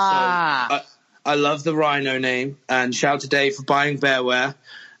 So I love the Rhino name, and shout out to Dave for buying bearware.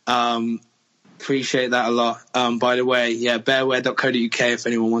 Appreciate that a lot. By the way, yeah, bearware.co.uk if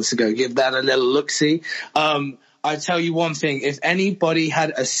anyone wants to go give that a little look-see. I tell you one thing, if anybody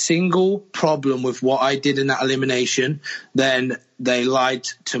had a single problem with what I did in that elimination, then they lied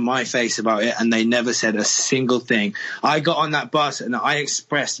to my face about it, and they never said a single thing. I got on that bus and I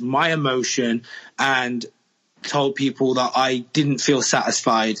expressed my emotion and told people that I didn't feel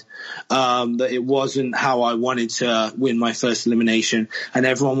satisfied, that it wasn't how I wanted to win my first elimination. And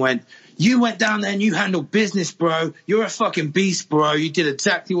everyone went, you went down there and you handled business, bro. You're a fucking beast, bro. You did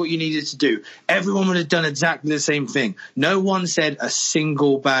exactly what you needed to do. Everyone would have done exactly the same thing. No one said a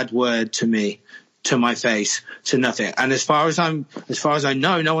single bad word to me, to my face, to nothing. And as far as I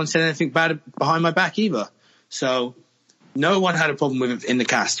know, no one said anything bad behind my back either. So no one had a problem with it in the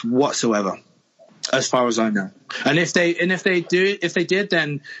cast whatsoever, as far as I know. And if they did,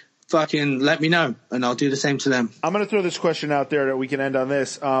 then fucking let me know, and I'll do the same to them. I'm going to throw this question out there that we can end on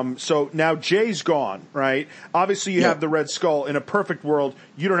this. So now Jay's gone, right? Obviously, you have the Red Skull. In a perfect world,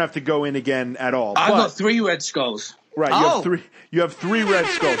 you don't have to go in again at all. I've got 3 Red Skulls. Right, you have three Red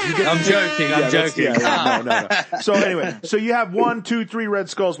Skulls. I'm joking. No. So anyway, so you have 1, 2, 3 Red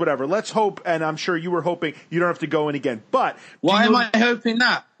Skulls, whatever. Let's hope, and I'm sure you were hoping you don't have to go in again. But why am I hoping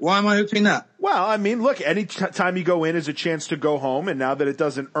that? Well, I mean, look, any time you go in is a chance to go home, and now that it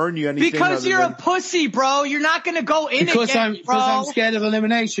doesn't earn you anything, because you're a pussy, bro. You're not going to go in again, bro. Because I'm scared of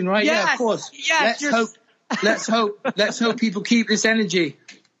elimination, right? Yes, yeah, of course. Yes, Let's hope people keep this energy.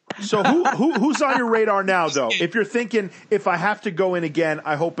 So who's on your radar now, though? If you're thinking, if I have to go in again,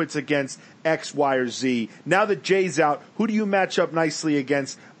 I hope it's against X, Y, or Z. Now that Jay's out, who do you match up nicely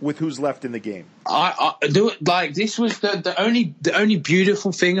against with who's left in the game? I do it like this was the only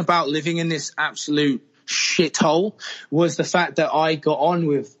beautiful thing about living in this absolute shithole was the fact that I got on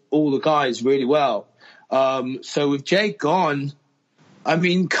with all the guys really well. So with Jay gone, I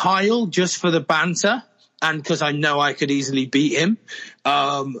mean, Kyle, just for the banter and because I know I could easily beat him,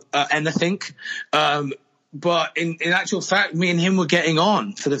 anything. But in actual fact, me and him were getting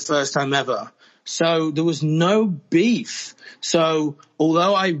on for the first time ever. So there was no beef. So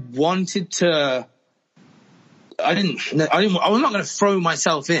although I wanted to, I was not going to throw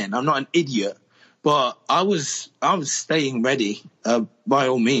myself in. I'm not an idiot, but I was staying ready, by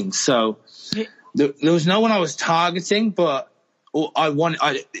all means. So there was no one I was targeting, but I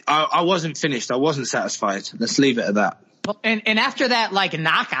wasn't finished. I wasn't satisfied. Let's leave it at that. And after that, like,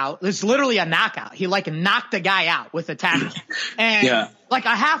 knockout, it's literally a knockout. He, like, knocked the guy out with a tackle. And like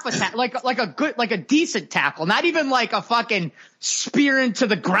a half a tackle, like a decent tackle, not even like a fucking spear into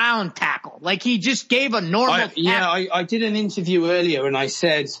the ground tackle. Like, he just gave a normal tackle. Yeah, I did an interview earlier and I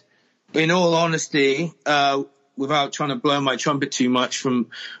said, in all honesty, without trying to blow my trumpet too much from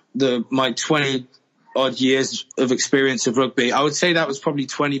my 20 odd years of experience of rugby, I would say that was probably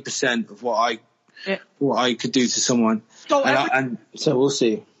 20% of what I could do to someone. So we'll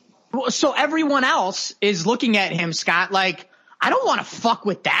see. So everyone else is looking at him, Scott, like, I don't want to fuck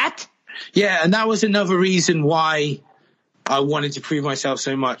with that. Yeah, and that was another reason why I wanted to prove myself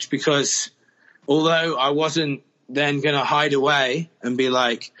so much, because although I wasn't then going to hide away and be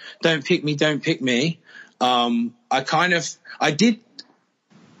like, don't pick me, I did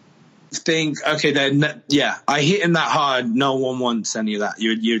think, okay, then, yeah, I hit him that hard. No one wants any of that.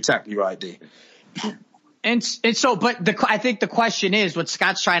 You're exactly right, D. And so, but I think the question is, what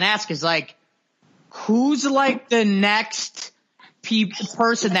Scott's trying to ask is, like, who's like the next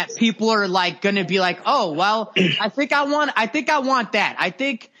person that people are like going to be like, oh, well, I think I want that. I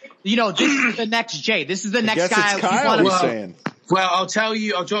think, this is the next Jay. This is the next guy. Well, I'll tell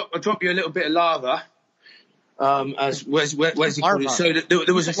you, I'll drop you a little bit of lava. As where's he called it? So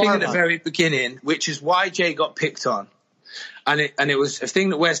there was a thing at the very beginning, which is why Jay got picked on. And it was a thing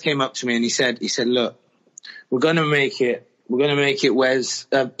that Wes came up to me and he said, look, we're going to make it Wes,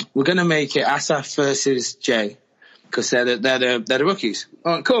 we're going to make it Asaf versus Jay, because they're the rookies.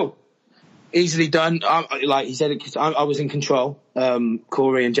 All right, cool. Easily done. Like he said, because I was in control.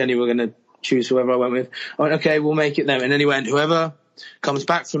 Corey and Jenny were going to choose whoever I went with. I went, okay, we'll make it them. And then he went, whoever comes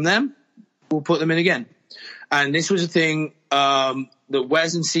back from them, we'll put them in again. And this was a thing, that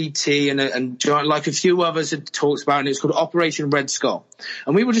Wes and CT and John, like a few others had talked about, and it's called Operation Red Skull.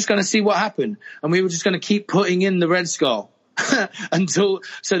 And we were just going to see what happened. And we were just going to keep putting in the Red Skull so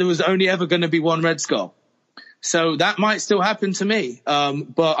there was only ever going to be one Red Skull. So that might still happen to me.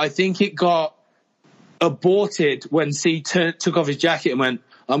 But I think it got aborted when C took off his jacket and went,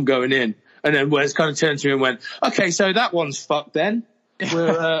 I'm going in. And then Wes kind of turned to me and went, okay, so that one's fucked then.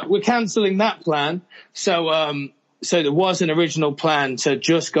 We're cancelling that plan. So there was an original plan to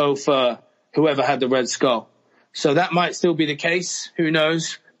just go for whoever had the Red Skull. So that might still be the case. Who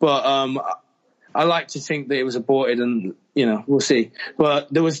knows? But I like to think that it was aborted, and we'll see.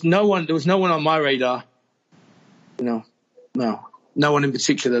 But there was no one on my radar. No one in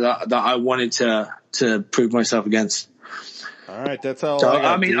particular that I wanted to prove myself against. All right, that's all. So,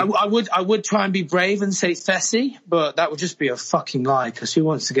 I mean, I would try and be brave and say Fessy, but that would just be a fucking lie, because who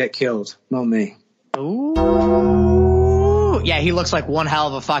wants to get killed? Not me. Ooh. Yeah, he looks like one hell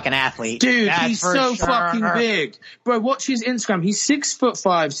of a fucking athlete. Dude, he's so fucking big. Bro, watch his Instagram. He's 6'5",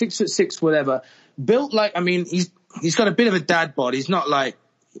 6'6", whatever. Built like, I mean, he's got a bit of a dad bod. He's not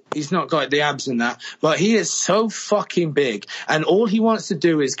got the abs and that, but he is so fucking big. And all he wants to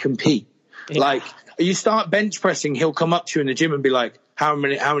do is compete. Yeah. Like, you start bench pressing, he'll come up to you in the gym and be like, how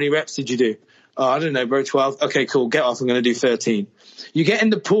many reps did you do? Oh, I don't know, bro, 12. Okay, cool. Get off. I'm going to do 13. You get in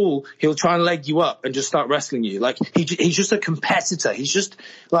the pool, he'll try and leg you up and just start wrestling you. Like, he's just a competitor. He's just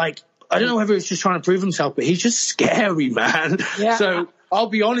like, I don't know whether he's just trying to prove himself, but he's just scary, man. Yeah. So I'll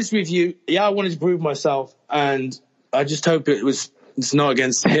be honest with you. Yeah, I wanted to prove myself, and I just hope it's not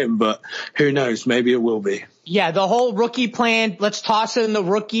against him, but who knows? Maybe it will be. Yeah, the whole rookie plan, let's toss in the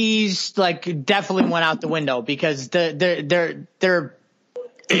rookies, like, definitely went out the window, because they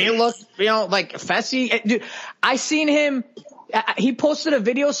look, like Fessy. Dude, I seen him. He posted a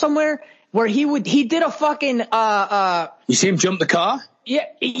video somewhere where he did a fucking You see him jump the car? Yeah,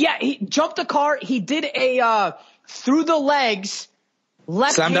 he jumped the car. He did a through the legs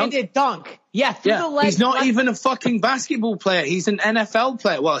left-handed dunk. Yeah, through the legs. He's not even a fucking basketball player. He's an NFL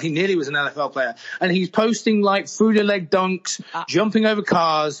player. Well, he nearly was an NFL player. And he's posting like through the leg dunks, jumping over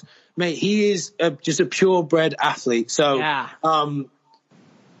cars. Mate, he is just a purebred athlete. So, yeah,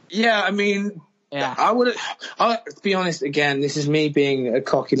 I mean, Yeah. I'll be honest again, this is me being a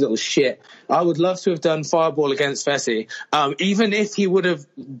cocky little shit. I would love to have done Fireball against Fessy. Even if he would have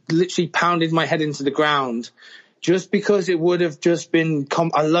literally pounded my head into the ground, just because it would have just been,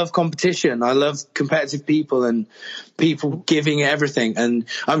 I love competition. I love competitive people and people giving everything. And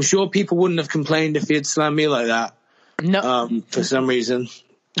I'm sure people wouldn't have complained if he had slammed me like that. No. For some reason.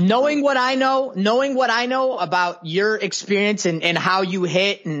 Knowing what I know about your experience and how you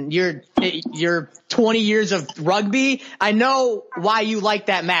hit and your 20 years of rugby, I know why you like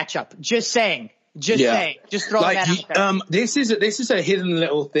that matchup. Just saying. Saying. Just throwing that out there. This is a hidden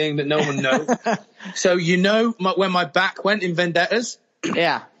little thing that no one knows. So when my back went in Vendettas?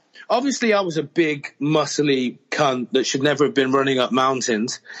 Yeah. Obviously, I was a big, muscly cunt that should never have been running up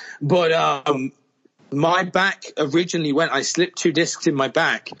mountains. But my back originally I slipped 2 discs in my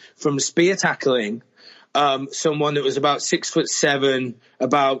back from spear tackling someone that was about 6'7",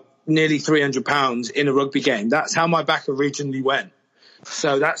 about nearly 300 pounds in a rugby game. That's how my back originally went.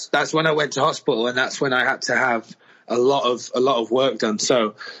 So that's when I went to hospital, and that's when I had to have a lot of work done.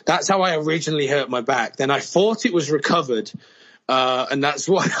 So that's how I originally hurt my back. Then I thought it was recovered. And that's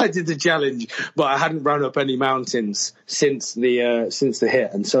why I did the challenge, but I hadn't run up any mountains since the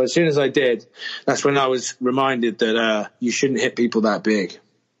hit. And so as soon as I did, that's when I was reminded that you shouldn't hit people that big.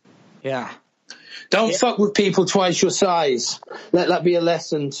 Yeah. Don't fuck with people twice your size. Let that be a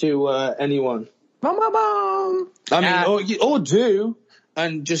lesson to anyone. I mean, or do,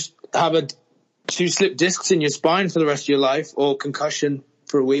 and just have 2 slip discs in your spine for the rest of your life, or concussion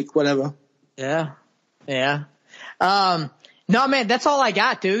for a week, whatever. Yeah. No, man, that's all I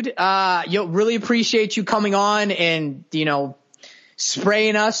got, dude. Really appreciate you coming on and,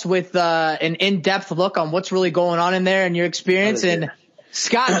 spraying us with an in-depth look on what's really going on in there and your experience. And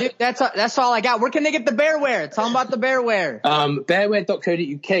Scott, dude, that's all I got. Where can they get the bearwear? Tell them about the bearwear.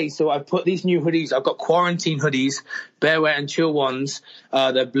 Bearwear.co.uk. So I've put these new hoodies. I've got quarantine hoodies, bearwear and chill ones.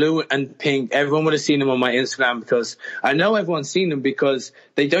 They're blue and pink. Everyone would have seen them on my Instagram, because I know everyone's seen them, because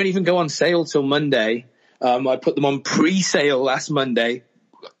they don't even go on sale till Monday. I put them on pre-sale last Monday,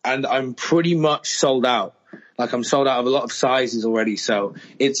 and I'm pretty much sold out. Like, I'm sold out of a lot of sizes already. So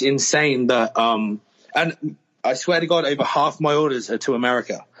it's insane that, and I swear to God, over half my orders are to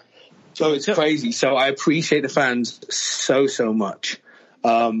America. So it's crazy. So I appreciate the fans so much.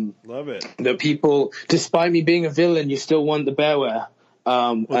 Love it. The people, despite me being a villain, you still want the bearwear.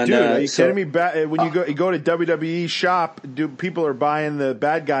 Dude, are you kidding me? When you go to WWE shop, people are buying the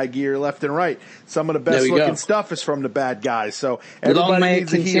bad guy gear left and right. Some of the best looking stuff is from the bad guys. So everybody long may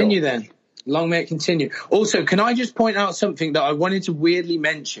needs it a heel. continue then. Long may it continue. Also, can I just point out something that I wanted to weirdly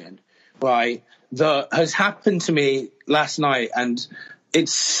mention, right, that has happened to me last night, and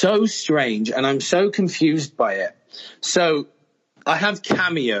it's so strange, and I'm so confused by it. So I have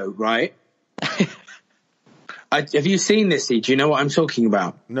Cameo, right? Have you seen this, E? Do you know what I'm talking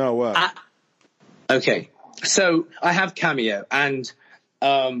about? No, what? Okay. So I have Cameo, and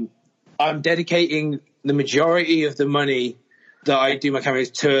I'm dedicating the majority of the money that I do my cameos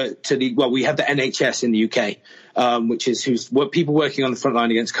to we have the NHS in the UK, which is what people working on the front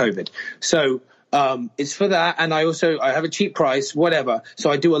line against COVID. So it's for that, and I have a cheap price, whatever. So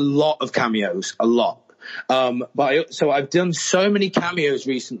I do a lot of cameos, a lot. So I've done so many cameos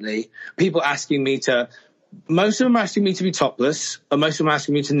recently. People asking me most of them are asking me to be topless, and most of them are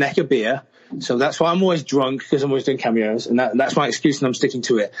asking me to neck a beer. So that's why I'm always drunk, because I'm always doing cameos, and that's my excuse, and I'm sticking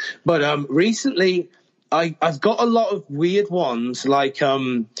to it. But recently, I've got a lot of weird ones, like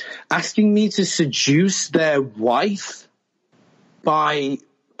asking me to seduce their wife by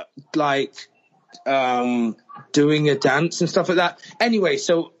doing a dance and stuff like that. Anyway,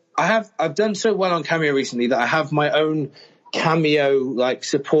 so I've done so well on Cameo recently that I have my own Cameo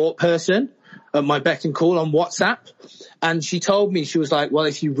support person at my beck and call on WhatsApp, and she told me, she was like, well,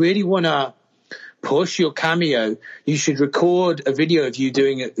 if you really want to push your Cameo, you should record a video of you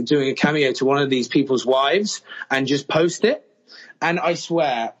doing a cameo to one of these people's wives and just post it. And I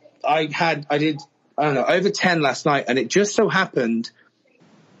swear I did over 10 last night, and it just so happened,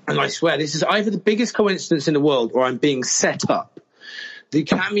 and I swear this is either the biggest coincidence in the world or I'm being set up. The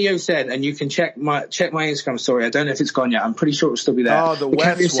Cameo said, and you can check my Instagram story, I don't know if it's gone yet, I'm pretty sure it'll still be there. Oh, the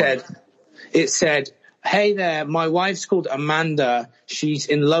West one. It said, hey there, my wife's called Amanda. She's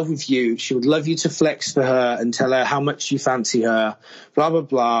in love with you. She would love you to flex for her and tell her how much you fancy her, blah, blah,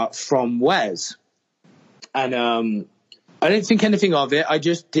 blah, from Wes. And I didn't think anything of it. I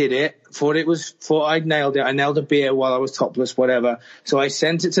just did it. Thought I'd nailed it. I nailed a beer while I was topless, whatever. So I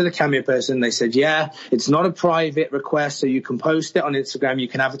sent it to the Cameo person. They said, yeah, it's not a private request, so you can post it on Instagram. You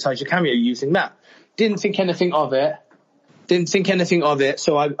can advertise your Cameo using that. Didn't think anything of it. Didn't think anything of it.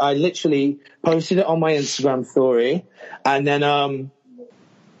 So I literally posted it on my Instagram story, and then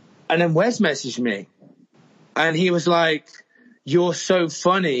Wes messaged me, and he was like, "You're so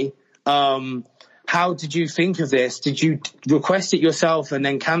funny. How did you think of this? Did you request it yourself and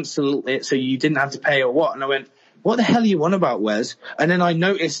then cancel it so you didn't have to pay, or what?" And I went, "What the hell are you on about, Wes?" And then I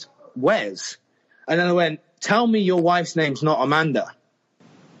noticed Wes. And then I went, "Tell me your wife's name's not Amanda."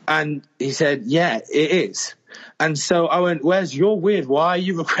 And he said, "Yeah, it is." And so I went, "Wes, you're weird. Why are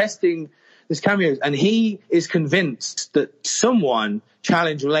you requesting this cameo?" And he is convinced that someone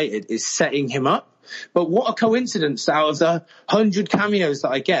challenge related is setting him up. But what a coincidence, out of the 100 cameos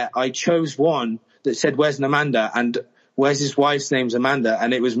that I get, I chose one that said Wes and Amanda, and Wes's wife's name's Amanda,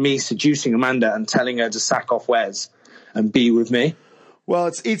 and it was me seducing Amanda and telling her to sack off Wes and be with me.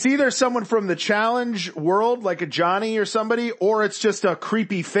 Well, it's either someone from the challenge world, like a Johnny or somebody, or it's just a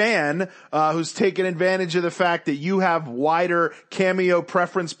creepy fan who's taking advantage of the fact that you have wider cameo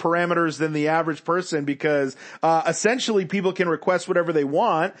preference parameters than the average person, because essentially people can request whatever they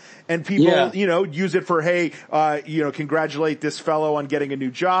want, and people, use it for, hey, congratulate this fellow on getting a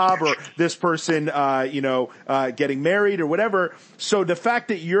new job, or this person, getting married or whatever. So the fact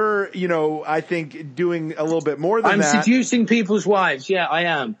that you're, I think doing a little bit more than that. I'm seducing people's wives. Yeah, I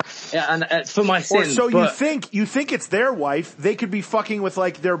am. Yeah, and for my sins. Or so you think it's their wife. They could be fucking with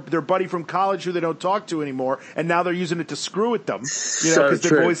like their buddy from college who they don't talk to anymore, and now they're using it to screw with them. Because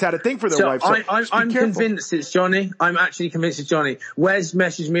they've always had a thing for their wife. So I'm convinced it's Johnny. I'm actually convinced it's Johnny. Wes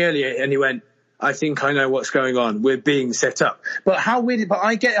messaged me earlier and he went, "I think I know what's going on. We're being set up." But how weird! But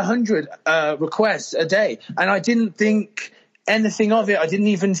I get 100 requests a day, and I didn't think anything of it. It didn't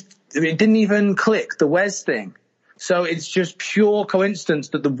even click the Wes thing. So it's just pure coincidence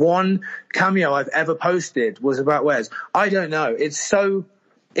that the one cameo I've ever posted was about Wes. I don't know. It's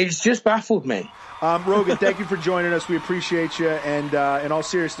just baffled me. Rogan, thank you for joining us. We appreciate you. And in all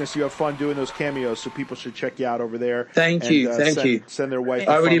seriousness, you have fun doing those cameos, so people should check you out over there. Thank you. Send their wife.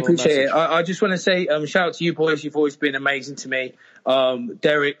 I really appreciate it. I just want to say shout out to you boys. You've always been amazing to me.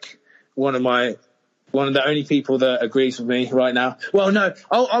 Derek, one of the only people that agrees with me right now. Well, no,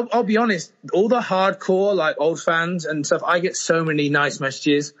 I'll be honest. All the hardcore, like old fans and stuff, I get so many nice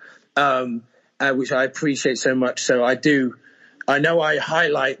messages, which I appreciate so much. So I know I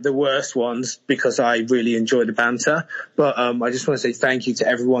highlight the worst ones because I really enjoy the banter. But I just want to say thank you to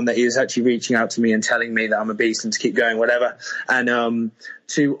everyone that is actually reaching out to me and telling me that I'm a beast and to keep going, whatever. And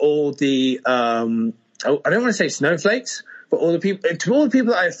to all the, I don't want to say snowflakes, but to all the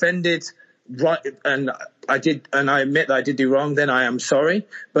people that I offended. Right, and I admit that I did do wrong, then I am sorry.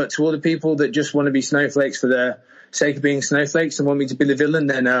 But to all the people that just want to be snowflakes for the sake of being snowflakes and want me to be the villain,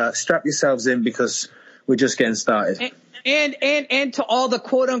 then strap yourselves in, because we're just getting started. And to all the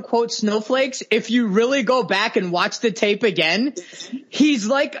quote unquote snowflakes, if you really go back and watch the tape again, he's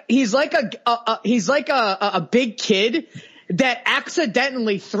like a big kid that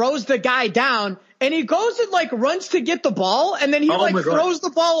accidentally throws the guy down. And he goes and like runs to get the ball, and then he throws the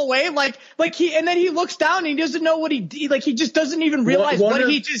ball away, and then he looks down and he doesn't know what he did. Like he just doesn't even realize what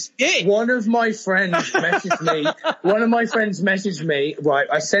he just did. One of my friends messaged me. Right,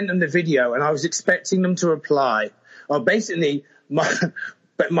 I sent them the video, and I was expecting them to reply. Well, basically,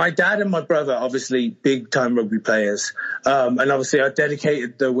 my dad and my brother, obviously big time rugby players, and obviously I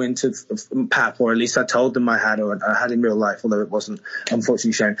dedicated the win to Pap, or at least I told them I had in real life, although it wasn't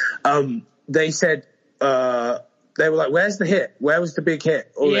unfortunately shown. They said, they were like, "Where's the hit? Where was the big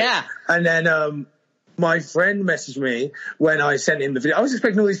hit?" Yeah. And then my friend messaged me when I sent him the video. I was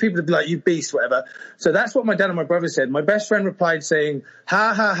expecting all these people to be like, "You beast," whatever. So that's what my dad and my brother said. My best friend replied saying,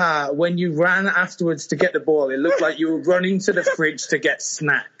 "Ha ha ha, when you ran afterwards to get the ball, it looked like you were running to the fridge to get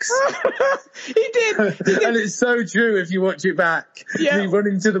snacks." He did. And it's so true if you watch it back. Yeah. Me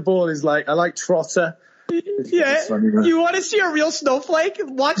running to the ball is like, I like Trotter. Yeah, funny, you want to see a real snowflake?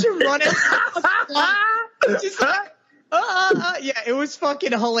 Watch him run it. Just like, yeah, it was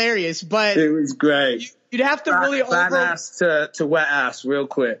fucking hilarious, but it was great. You'd have to really bad ass to wet ass real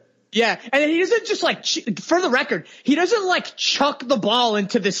quick. Yeah, and then he doesn't just like, for the record, he doesn't like chuck the ball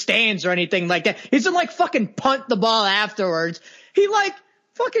into the stands or anything like that. He doesn't like fucking punt the ball afterwards. He like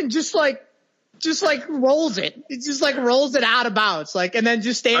fucking just like rolls it. It just like rolls it out of bounds, like, and then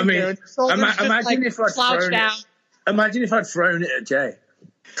just stands there. Imagine if I'd thrown it at Jay.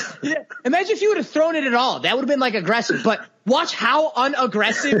 Yeah, imagine if you would have thrown it at all. That would have been like aggressive. But watch how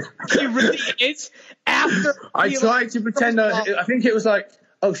unaggressive he really is after. I tried to pretend. I think it was like,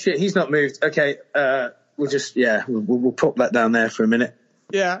 oh shit, he's not moved. Okay, we'll pop that down there for a minute.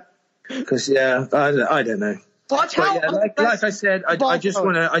 Yeah. Because I don't know. Watch how like I said, I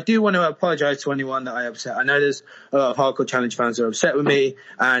do want to apologize to anyone that I upset. I know there's a lot of Hardcore Challenge fans who are upset with me,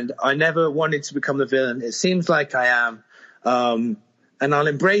 and I never wanted to become the villain. It seems like I am, and I'll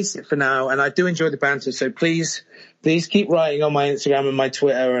embrace it for now. And I do enjoy the banter, so please keep writing on my Instagram and my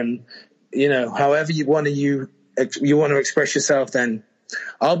Twitter, and however you want to express yourself. Then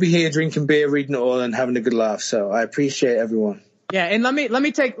I'll be here drinking beer, reading it all, and having a good laugh. So I appreciate everyone. Yeah, and let me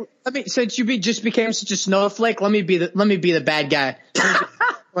since you just became such a snowflake, let me be the bad guy.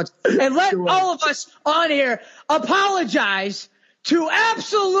 And let all of us on here apologize to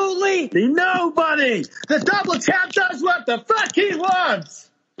absolutely nobody. The double champ does what the fuck he wants.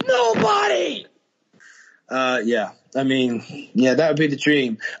 Nobody. Yeah. I mean, yeah, that would be the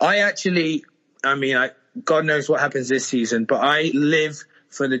dream. God knows what happens this season, but I live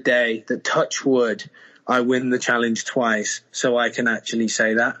for the day that, touch wood, I win the challenge twice, so I can actually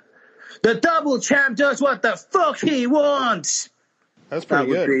say that. The double champ does what the fuck he wants. That's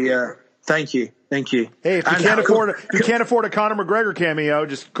pretty good. Thank you. Hey, if you can't afford a Conor McGregor cameo,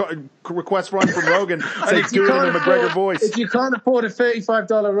 just request one from Rogan. Say, do it in a McGregor voice. If you can't afford a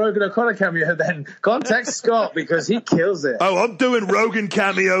 $35 Rogan O'Connor cameo, then contact Scott because he kills it. Oh, I'm doing Rogan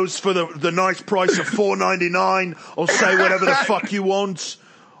cameos for the nice price of $4.99. I'll say whatever the fuck you want.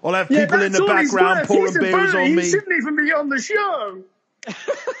 I'll have people in the background pouring beers on me. He shouldn't even be on the show.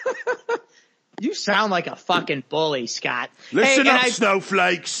 You sound like a fucking bully, Scott. Listen up,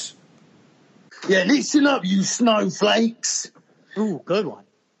 snowflakes. Yeah, listen up, you snowflakes. Ooh, good one.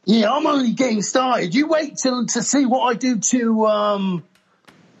 Yeah, I'm only getting started. You wait to see what I do to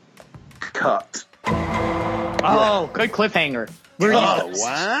cut. Oh, good cliffhanger.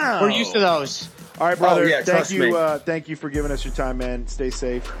 Wow. We're used to those. All right, brother. Yeah, thank you for giving us your time, man. Stay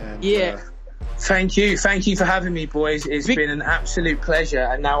safe. And, Thank you for having me, boys. It's been an absolute pleasure,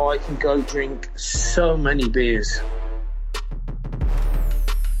 and now I can go drink so many beers.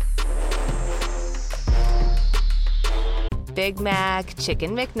 Big Mac,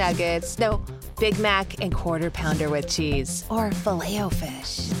 Chicken McNuggets, no, Big Mac and Quarter Pounder with cheese, or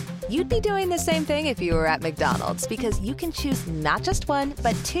Filet-O-Fish. You'd be doing the same thing if you were at McDonald's, because you can choose not just one,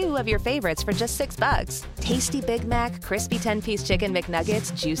 but two of your favorites for just $6. Tasty Big Mac, crispy 10-piece Chicken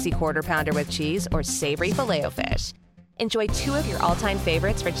McNuggets, juicy Quarter Pounder with cheese, or savory Filet-O-Fish. Enjoy two of your all-time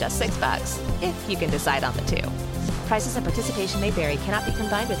favorites for just $6, if you can decide on the two. Prices and participation may vary, cannot be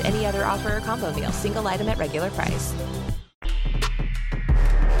combined with any other offer or combo meal, single item at regular price.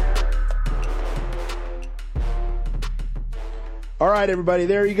 All right, everybody,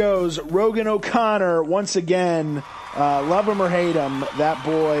 there he goes. Rogan O'Connor, once again. Love him or hate him, that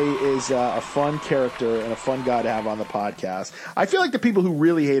boy is a fun character and a fun guy to have on the podcast. I feel like the people who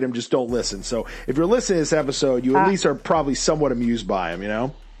really hate him just don't listen. So if you're listening to this episode, you at least are probably somewhat amused by him, you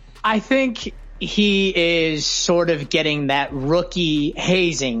know? I think he is sort of getting that rookie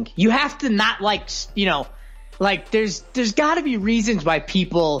hazing. You have to not there's got to be reasons why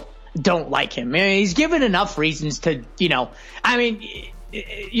people don't like him. I mean, he's given enough reasons to, you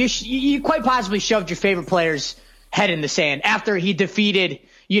quite possibly shoved your favorite player's head in the sand after he defeated,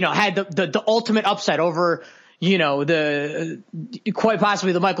 had the ultimate upset over, quite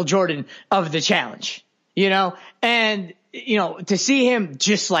possibly the Michael Jordan of the challenge, and, to see him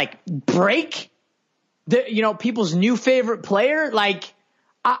just break people's new favorite player,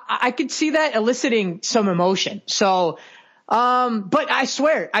 I could see that eliciting some emotion. So, but I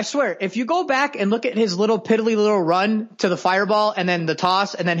swear, if you go back and look at his piddly little run to the fireball and then the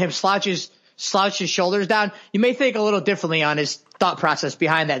toss and then him slouch his shoulders down, you may think a little differently on his thought process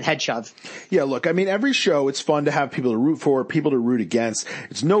behind that head shove. Yeah, look, I mean, every show, it's fun to have people to root for, people to root against.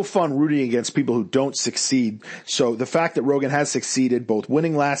 It's no fun rooting against people who don't succeed. So the fact that Rogan has succeeded, both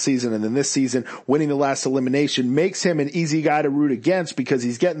winning last season and then this season, winning the last elimination, makes him an easy guy to root against because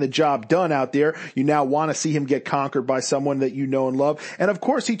he's getting the job done out there. You now want to see him get conquered by someone that you know and love. And of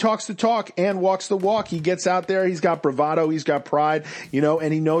course, he talks the talk and walks the walk. He gets out there. He's got bravado. He's got pride,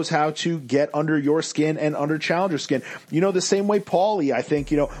 and he knows how to get under your skin and under Challenger's skin. The same way Paulie, I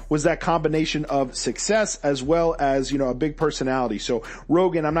think, was that combination of success as well as, a big personality. So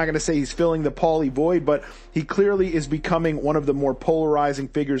Rogan, I'm not going to say he's filling the Paulie void, but he clearly is becoming one of the more polarizing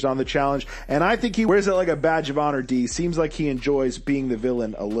figures on the challenge. And I think he wears it like a badge of honor, D. Seems like he enjoys being the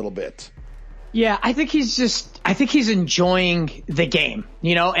villain a little bit. Yeah, I think he's enjoying the game,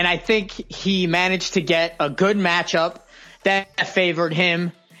 and I think he managed to get a good matchup that favored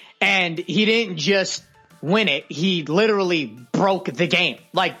him, and he didn't just win it. He literally broke the game.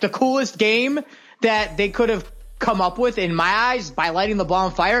 The coolest game that they could have come up with in my eyes by lighting the ball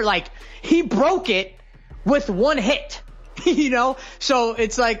on fire. He broke it with one hit. So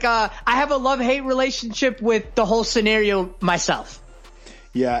it's like, I have a love-hate relationship with the whole scenario myself.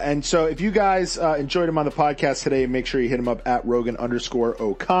 Yeah, and so if you guys enjoyed him on the podcast today, make sure you hit him up at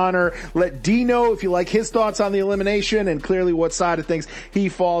Rogan_O'Connor. Let D know if you like his thoughts on the elimination and clearly what side of things he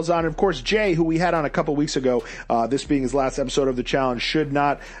falls on. And of course, Jay, who we had on a couple weeks ago, this being his last episode of the challenge, should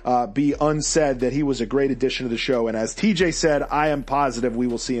not be unsaid that he was a great addition to the show. And as TJ said, I am positive we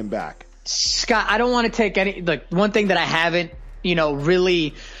will see him back. Scott, I don't want to take any, one thing that I haven't,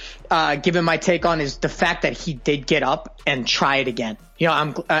 really given my take on is the fact that he did get up and try it again.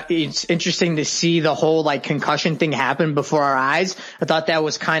 It's interesting to see the whole concussion thing happen before our eyes. I thought that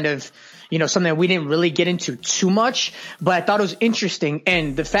was kind of, something we didn't really get into too much, but I thought it was interesting.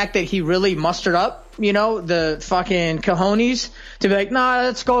 And the fact that he really mustered up, the fucking cojones to be like, nah,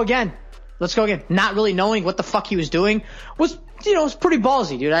 let's go again. Not really knowing what the fuck he was doing was, it's pretty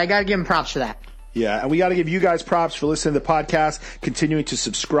ballsy, dude. I gotta give him props for that. Yeah, and we got to give you guys props for listening to the podcast, continuing to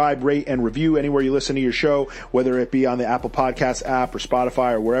subscribe, rate, and review anywhere you listen to your show, whether it be on the Apple Podcast app or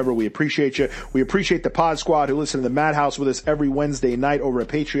Spotify or wherever. We appreciate you. We appreciate the Pod Squad who listen to the Madhouse with us every Wednesday night over at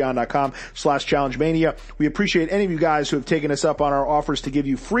patreon.com/challengemania. We appreciate any of you guys who have taken us up on our offers to give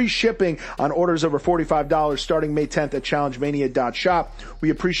you free shipping on orders over $45 starting May 10th at challengemania.shop. We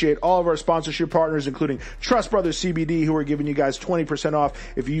appreciate all of our sponsorship partners, including Trust Brothers CBD, who are giving you guys 20% off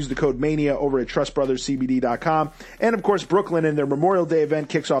if you use the code MANIA over at TrustBrothersCBD.com. And of course, Brooklyn and their Memorial Day event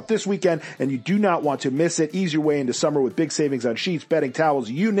kicks off this weekend, and you do not want to miss it. Ease your way into summer with big savings on sheets, bedding, towels,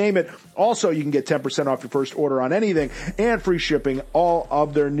 you name it. Also, you can get 10% off your first order on anything and free shipping. All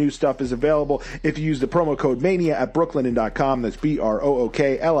of their new stuff is available if you use the promo code MANIA at brooklinen.com. That's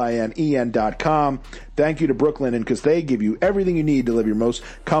BROOKLINEN.com. Thank you to Brooklinen because they give you everything you need to live your most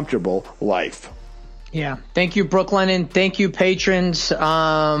comfortable life. Yeah. Thank you, Brooklinen. Thank you, patrons.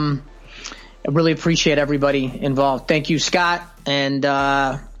 I really appreciate everybody involved. Thank you, Scott. And,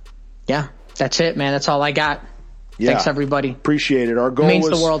 that's it, man. That's all I got. Yeah. Thanks, everybody. Appreciate it. Our goal means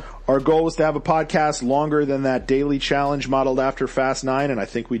the world. Our goal was to have a podcast longer than that daily challenge modeled after Fast 9, and I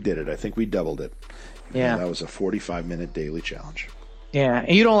think we did it. I think we doubled it. Yeah. And that was a 45-minute daily challenge. Yeah,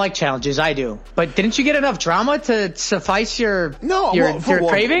 and you don't like challenges, I do. But didn't you get enough drama to suffice your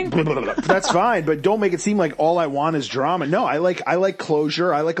craving? That's fine, but don't make it seem like all I want is drama. No, I like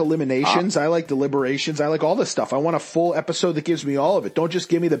closure. I like eliminations. I like deliberations. I like all this stuff. I want a full episode that gives me all of it. Don't just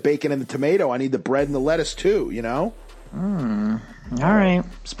give me the bacon and the tomato. I need the bread and the lettuce too, All right.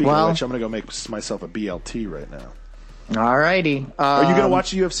 Speaking of which, I'm going to go make myself a BLT right now. All righty. Are you going to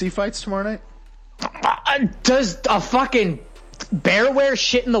watch the UFC fights tomorrow night? Does a fucking bear wear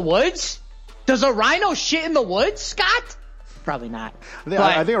shit in the woods? Does a rhino shit in the woods, Scott? Probably not.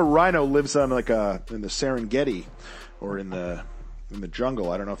 I think a rhino lives on in the Serengeti or in the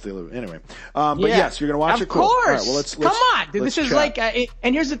jungle. I don't know if they live anyway. But yes, you're gonna watch it. Of course. Cool. All right, well, let's come on, dude. This is chat.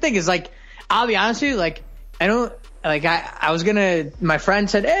 and here's the thing: is I'll be honest with you, I don't. I was my friend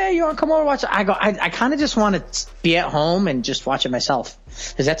said, hey, you want to come over and watch it? I go, I kind of just want to be at home and just watch it myself.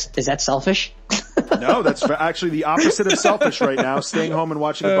 Is that selfish? No, that's actually the opposite of selfish right now. Staying home and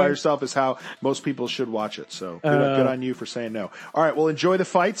watching it by yourself is how most people should watch it. So good on you for saying no. All right, well, enjoy the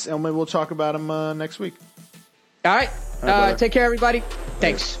fights, and maybe we'll talk about them next week. All right. Take care, everybody.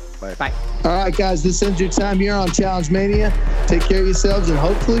 Thanks. Bye. All right, guys, this ends your time here on Challenge Mania. Take care of yourselves, and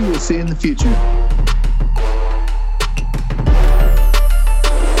hopefully we'll see you in the future.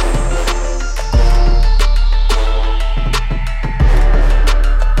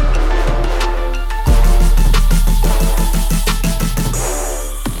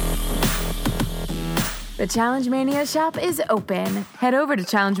 The Challenge Mania shop is open. Head over to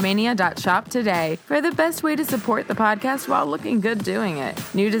challengemania.shop today for the best way to support the podcast while looking good doing it.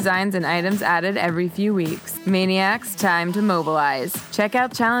 New designs and items added every few weeks. Maniacs, time to mobilize. Check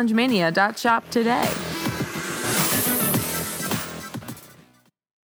out challengemania.shop today.